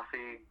cup of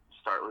coffee,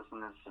 start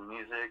listening to some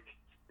music,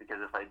 because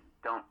if I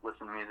don't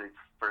listen to music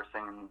first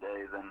thing in the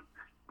day, then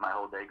my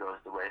whole day goes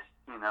to waste,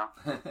 you know,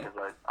 because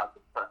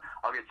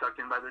I'll get sucked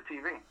in by the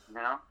TV, you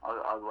know,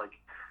 I'll like,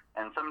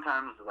 and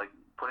sometimes like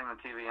putting the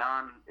TV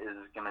on is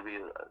going to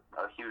be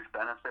a huge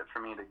benefit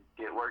for me to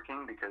get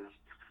working, because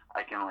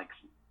I can like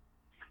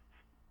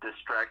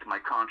distract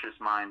my conscious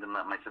mind and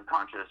let my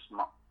subconscious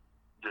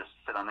just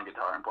sit on the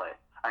guitar and play.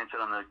 I can sit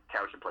on the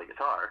couch and play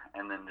guitar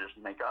and then just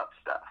make up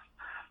stuff,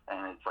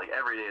 and it's like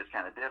every day is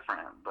kind of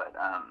different, but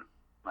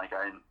like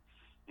I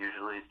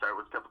usually start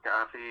with a cup of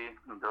coffee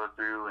and go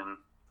through and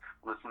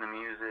listen to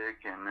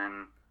music, and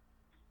then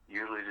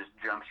usually just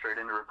jump straight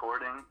into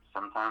recording.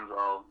 Sometimes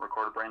I'll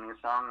record a brand new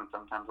song, and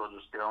sometimes I'll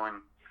just go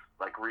and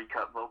like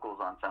recut vocals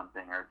on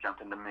something or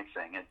jump into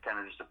mixing. It kind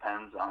of just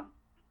depends on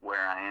where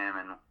I am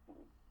and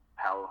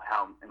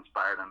how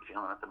inspired I'm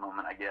feeling at the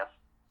moment, I guess.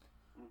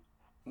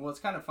 Well, it's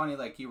kind of funny,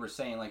 like you were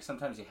saying, like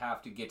sometimes you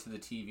have to get to the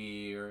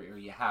TV or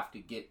you have to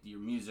get your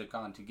music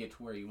on to get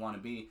to where you want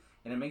to be.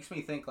 And it makes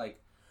me think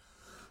like,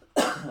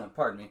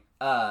 pardon me,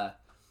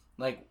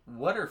 like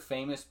what are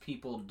famous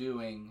people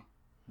doing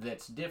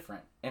that's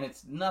different? And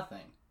it's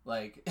nothing.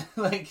 Like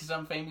like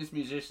some famous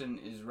musician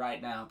is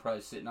right now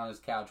probably sitting on his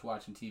couch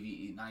watching TV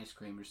eating ice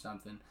cream or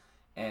something.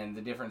 And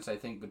the difference, I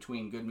think,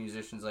 between good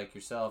musicians like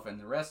yourself and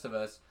the rest of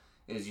us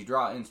is you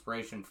draw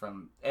inspiration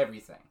from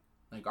everything.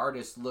 Like,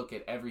 artists look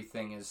at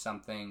everything as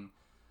something,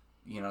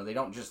 they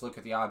don't just look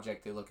at the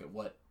object, they look at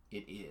what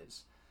it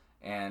is.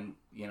 And,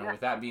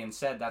 with that being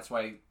said, that's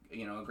why,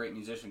 a great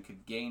musician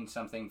could gain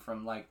something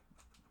from, like,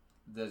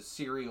 the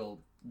cereal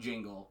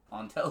jingle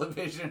on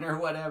television or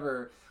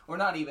whatever. Or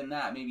not even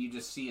that. Maybe you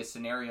just see a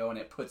scenario and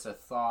it puts a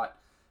thought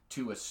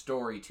to a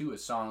story, to a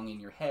song in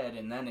your head,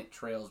 and then it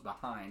trails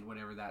behind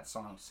whatever that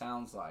song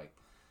sounds like.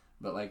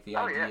 But, like, the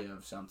idea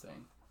of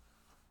something.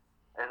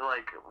 It's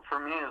like, for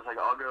me, it's like,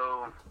 I'll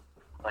go,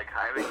 like,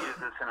 I haven't used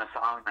this in a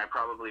song, and I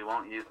probably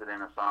won't use it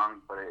in a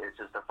song, but it's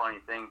just a funny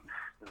thing.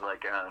 It's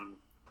like,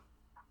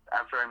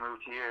 after I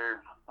moved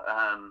here,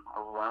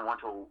 I went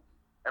to,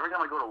 every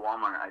time I go to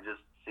Walmart, I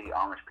just see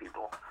Amish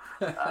people.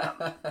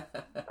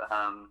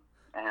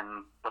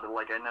 But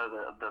like, I know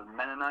the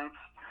Mennonites,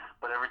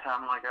 but every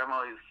time, like, I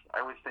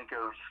always think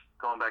of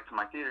going back to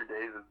my theater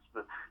days. It's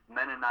the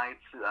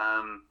Mennonites.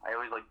 I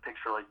always like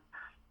picture like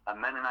a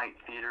Mennonite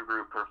theater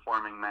group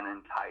performing Men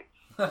in Tights.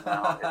 It's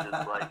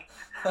just like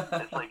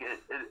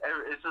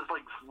it's just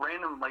like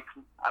random. Like,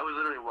 I was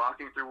literally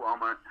walking through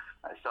Walmart.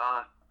 I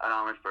saw an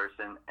Amish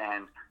person,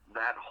 and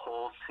that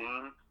whole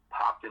scene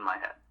popped in my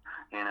head.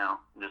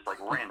 Just like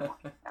randomly.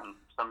 And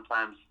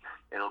sometimes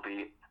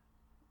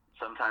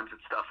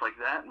it's stuff like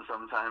that, and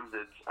sometimes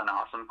it's an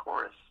awesome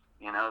chorus,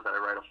 that I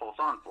write a full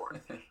song for.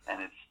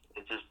 And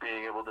it's just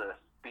being able to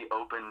be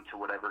open to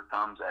whatever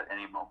comes at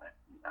any moment,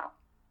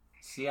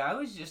 See, I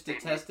was just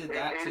attested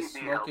that to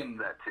smoking.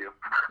 That too.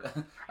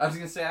 I was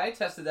gonna say I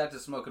tested that to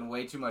smoking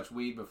way too much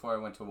weed before I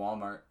went to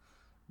Walmart.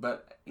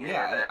 But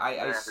yeah,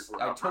 I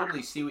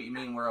totally see what you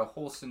mean. Where a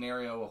whole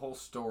scenario, a whole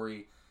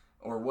story,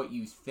 or what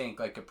you think,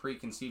 like a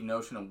preconceived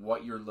notion of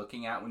what you're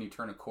looking at when you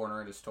turn a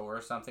corner at a store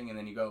or something, and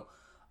then you go,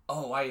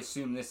 "Oh, I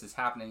assume this is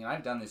happening." And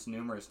I've done this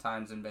numerous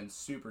times and been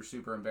super,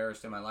 super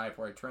embarrassed in my life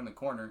where I turn the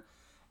corner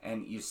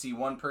and you see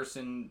one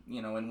person,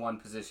 in one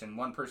position,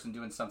 one person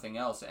doing something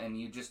else, and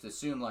you just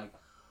assume, like,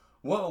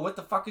 whoa, what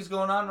the fuck is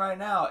going on right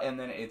now? And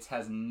then it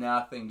has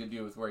nothing to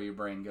do with where your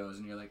brain goes,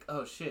 and you're like,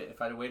 oh shit,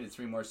 if I'd have waited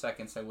 3 more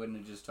seconds, I wouldn't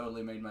have just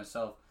totally made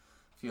myself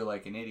feel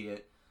like an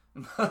idiot.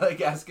 Like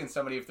asking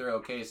somebody if they're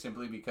okay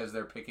simply because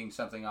they're picking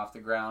something off the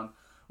ground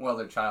while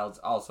their child's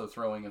also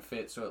throwing a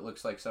fit, so it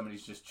looks like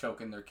somebody's just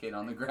choking their kid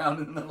on the ground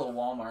in the middle of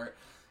Walmart.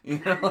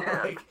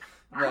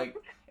 Like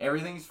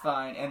everything's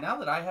fine. And now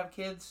that I have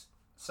kids,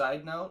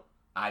 side note,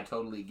 I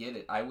totally get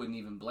it. I wouldn't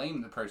even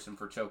blame the person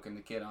for choking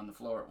the kid on the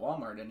floor at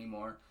Walmart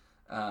anymore.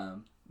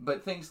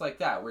 But things like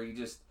that, where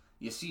you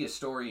see a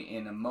story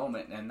in a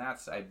moment, and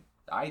that's,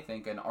 I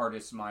think, an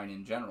artist's mind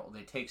in general.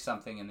 They take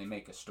something and they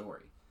make a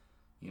story.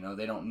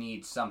 They don't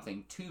need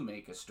something to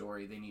make a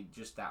story. They need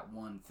just that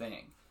one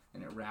thing,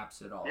 and it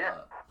wraps it all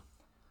up.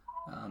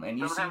 And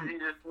sometimes you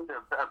just need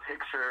a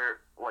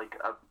picture, like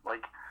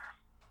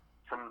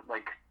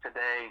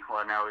today,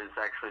 when I was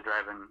actually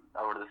driving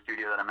over to the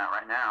studio that I'm at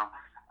right now,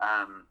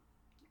 I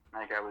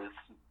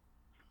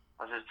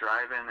was just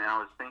driving, and I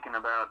was thinking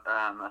about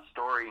a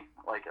story,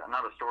 like,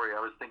 not a story,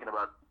 I was thinking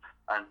about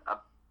an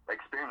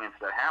experience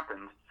that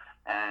happened,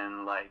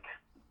 and, like,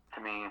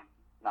 to me,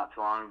 not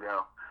too long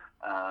ago,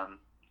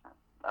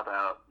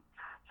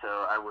 so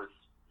I was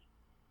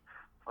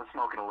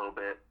smoking a little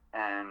bit,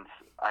 and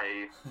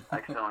I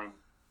accidentally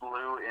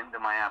blew into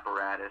my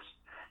apparatus,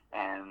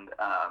 and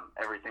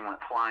everything went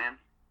flying,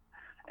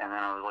 and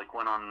then I was like,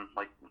 went on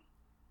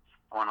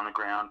the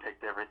ground,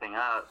 picked everything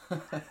up,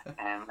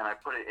 and then I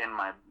put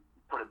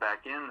it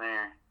back in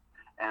there,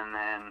 and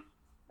then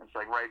it's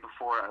like right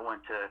before I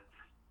went to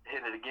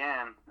hit it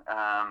again,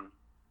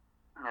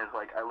 it's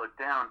like I looked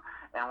down,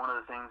 and one of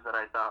the things that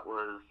I thought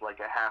was like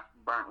a half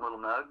burnt little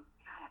nug,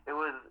 it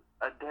was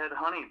a dead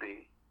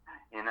honeybee,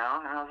 and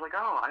I was like,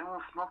 oh, I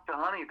almost smoked a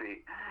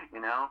honeybee,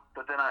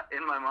 but then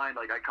in my mind,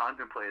 like, I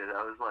contemplated,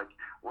 I was like,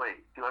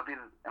 wait,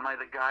 am I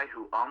the guy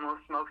who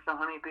almost smokes a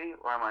honeybee,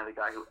 or am I the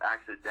guy who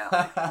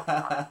accidentally smokes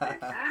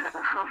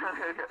a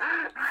honeybee?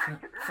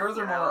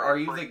 Furthermore, are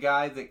you the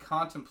guy that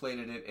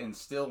contemplated it and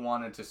still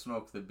wanted to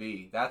smoke the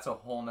bee? That's a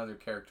whole nother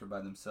character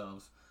by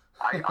themselves.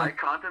 I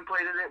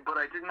contemplated it, but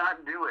I did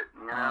not do it,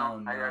 Oh,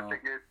 no. I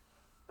figured,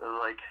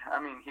 like, I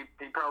mean, he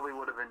probably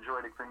would have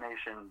enjoyed a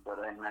cremation, but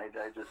I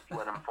just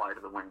let him fly to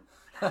the wind.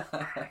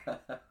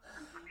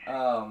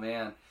 Oh,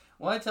 man.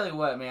 Well, I tell you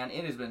what, man,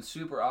 it has been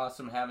super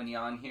awesome having you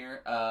on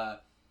here.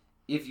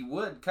 If you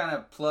would, kind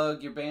of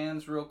plug your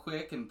bands real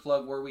quick and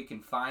plug where we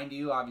can find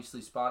you,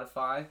 obviously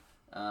Spotify,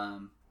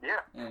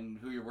 and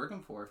who you're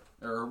working for,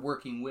 or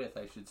working with,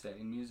 I should say,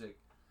 in music.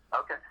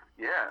 Okay,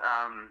 yeah.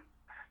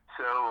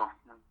 So,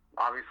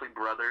 obviously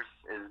Brothers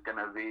is going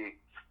to be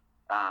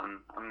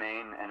a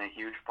main and a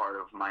huge part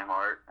of my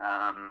heart.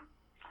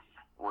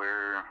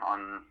 We're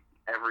on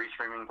every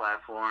streaming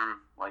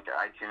platform, like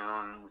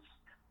iTunes,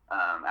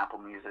 Apple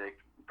Music,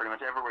 pretty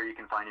much everywhere you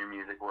can find your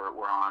music,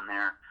 we're on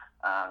there.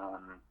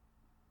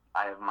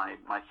 I have my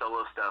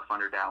solo stuff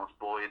under Dallas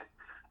Boyd.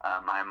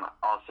 I'm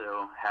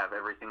also have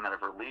everything that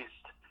I've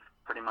released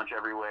pretty much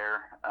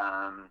everywhere,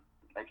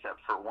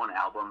 except for one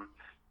album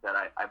that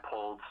I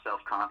pulled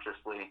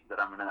self-consciously that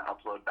I'm going to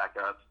upload back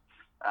up.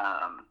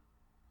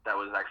 That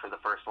was actually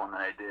the first one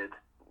that I did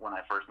when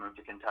I first moved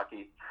to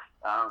Kentucky.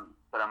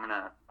 But I'm going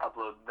to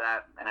upload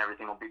that, and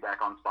everything will be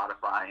back on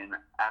Spotify and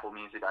Apple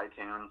Music,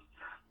 iTunes.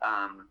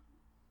 I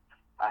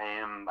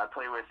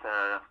play with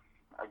a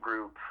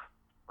group.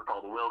 We're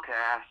called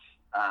Willcast.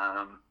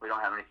 We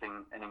don't have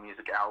any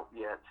music out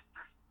yet,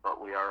 but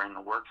we are in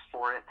the works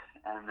for it.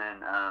 And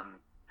then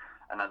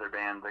another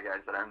band, the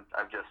guys that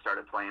I've just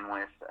started playing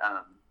with.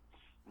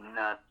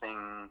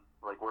 Nothing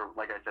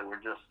like I said,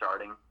 we're just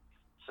starting.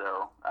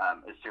 So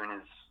as soon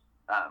as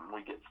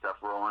we get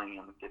stuff rolling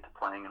and get to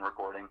playing and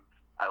recording,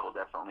 I will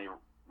definitely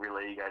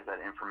relay you guys that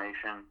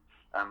information.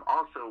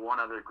 Also, one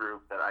other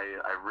group that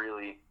I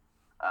really,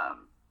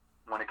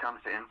 when it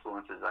comes to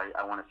influences,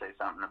 I want to say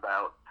something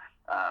about.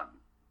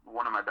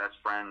 One of my best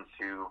friends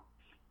who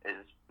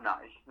is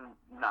not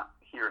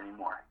here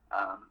anymore,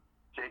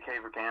 J.K.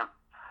 Verkamp.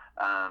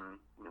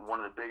 One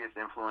of the biggest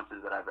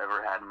influences that I've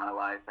ever had in my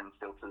life, and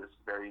still to this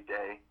very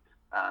day.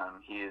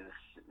 He's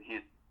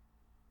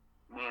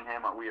me and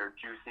him. We are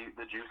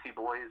the Juicy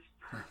Boys.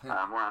 We're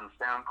on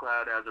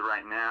SoundCloud as of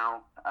right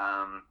now,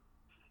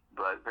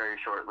 but very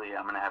shortly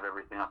I'm going to have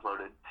everything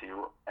uploaded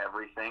to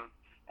everything,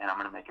 and I'm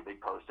going to make a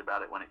big post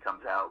about it when it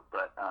comes out.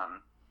 But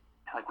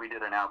we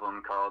did an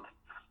album called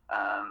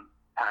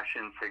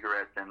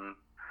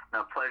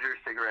Pleasure,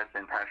 Cigarettes,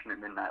 and Passionate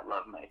Midnight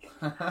Lovemaking.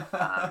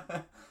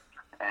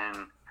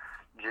 And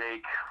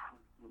Jake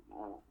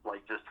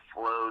just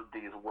flowed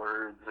these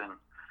words and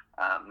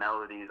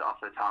melodies off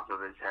the top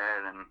of his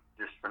head, and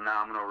just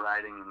phenomenal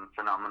writing and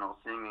phenomenal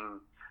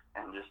singing,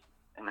 and just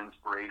an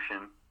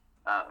inspiration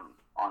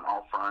on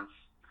all fronts.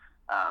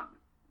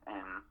 And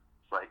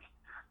it's like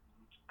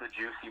the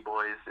Juicy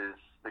Boys is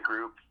the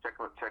group. Check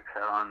that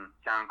out on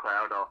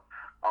SoundCloud.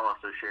 I'll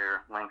also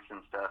share links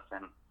and stuff,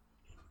 and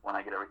when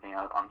I get everything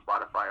out on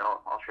Spotify,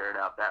 I'll share it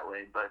out that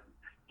way. But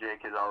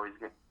Jake is always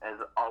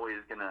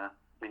gonna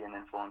be an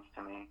influence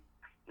to me,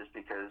 just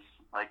because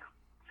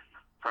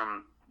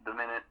from the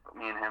minute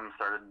me and him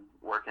started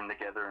working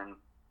together and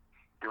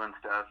doing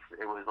stuff,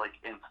 it was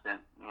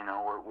instant.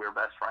 We're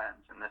best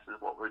friends, and this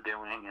is what we're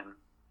doing, and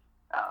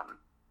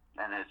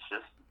it's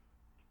just,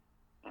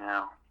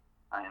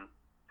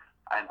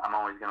 I'm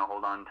always going to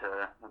hold on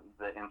to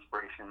the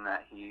inspiration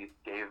that he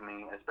gave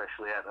me,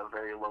 especially at a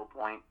very low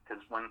point,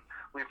 because when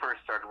we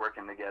first started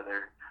working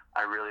together,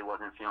 I really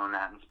wasn't feeling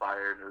that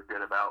inspired or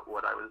good about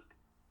what I was.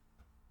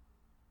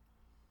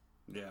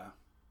 Yeah.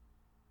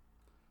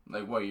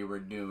 Like what you were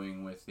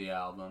doing with the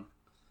album.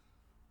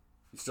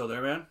 You still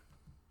there, man?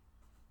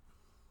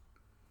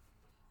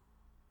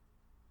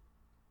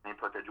 He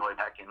put the joy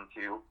back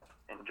into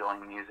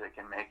enjoying music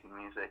and making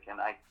music, and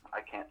I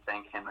can't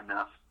thank him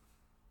enough.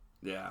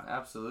 Yeah,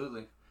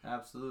 absolutely,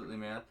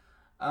 man.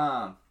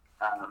 But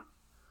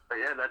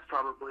yeah, that's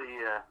probably.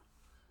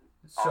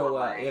 So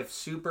if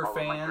super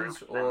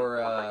fans or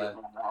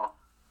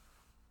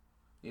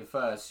if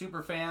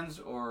super fans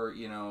or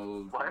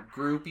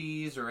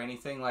groupies or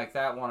anything like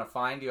that want to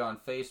find you on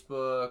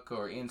Facebook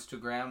or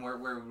Instagram, where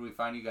would we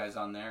find you guys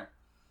on there?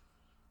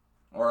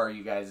 Or are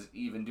you guys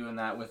even doing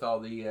that with all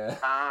the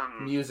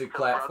music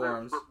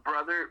platforms?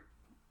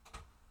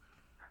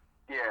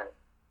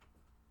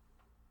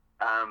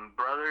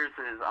 Brothers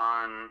is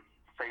on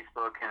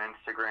Facebook and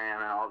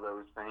Instagram and all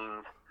those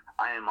things.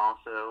 I am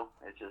also.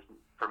 It's just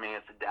for me.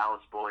 It's a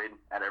Dallas Boyd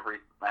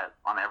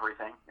on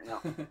everything.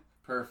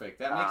 Perfect.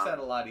 That makes that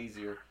a lot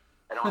easier.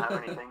 I don't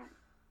have anything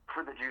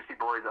for the Juicy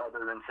Boys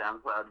other than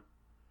SoundCloud.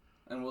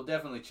 And we'll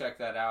definitely check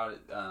that out.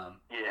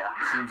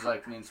 Seems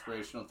like an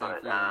inspirational thing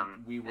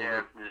for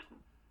you.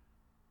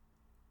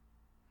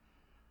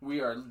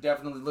 We are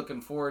definitely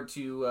looking forward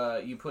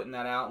to you putting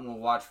that out, and we'll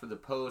watch for the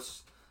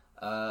posts.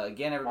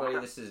 Again, everybody,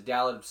 This is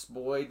Dallas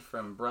Boyd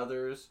from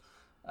Brothers.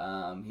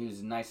 He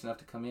was nice enough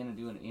to come in and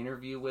do an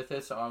interview with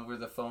us over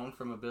the phone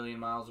from a billion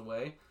miles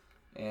away.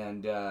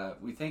 And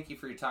we thank you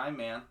for your time,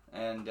 man.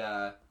 And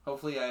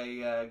hopefully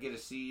I get to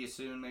see you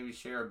soon, maybe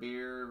share a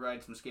beer,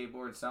 ride some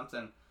skateboards,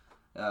 something,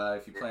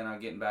 if you plan on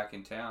getting back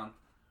in town.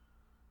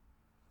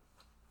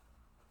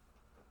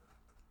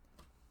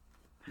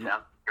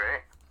 Yeah,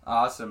 great.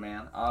 Awesome,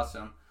 man.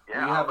 Awesome.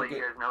 Yeah, I'll let you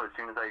guys know as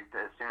soon as I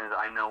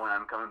know when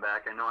I'm coming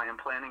back. I know I am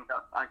planning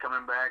on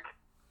coming back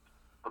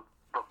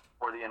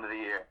before the end of the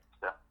year.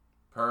 So.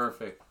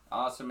 Perfect.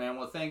 Awesome, man.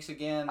 Well, thanks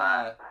again.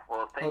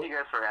 Thank you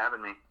guys for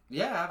having me.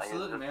 Yeah,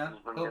 absolutely, man.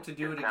 Hope to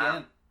do it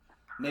again.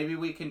 Maybe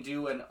we can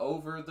do an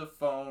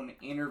over-the-phone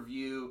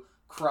interview,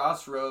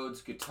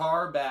 crossroads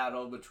guitar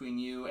battle between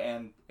you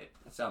and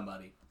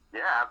somebody.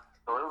 Yeah,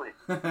 absolutely.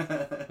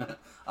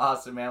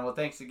 Awesome, man. Well,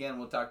 thanks again.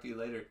 We'll talk to you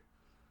later.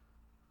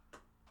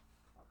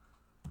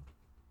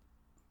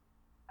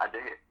 I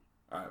dig it.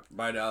 All right.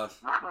 Bye, Dallas.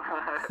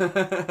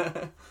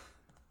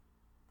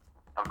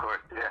 Of course.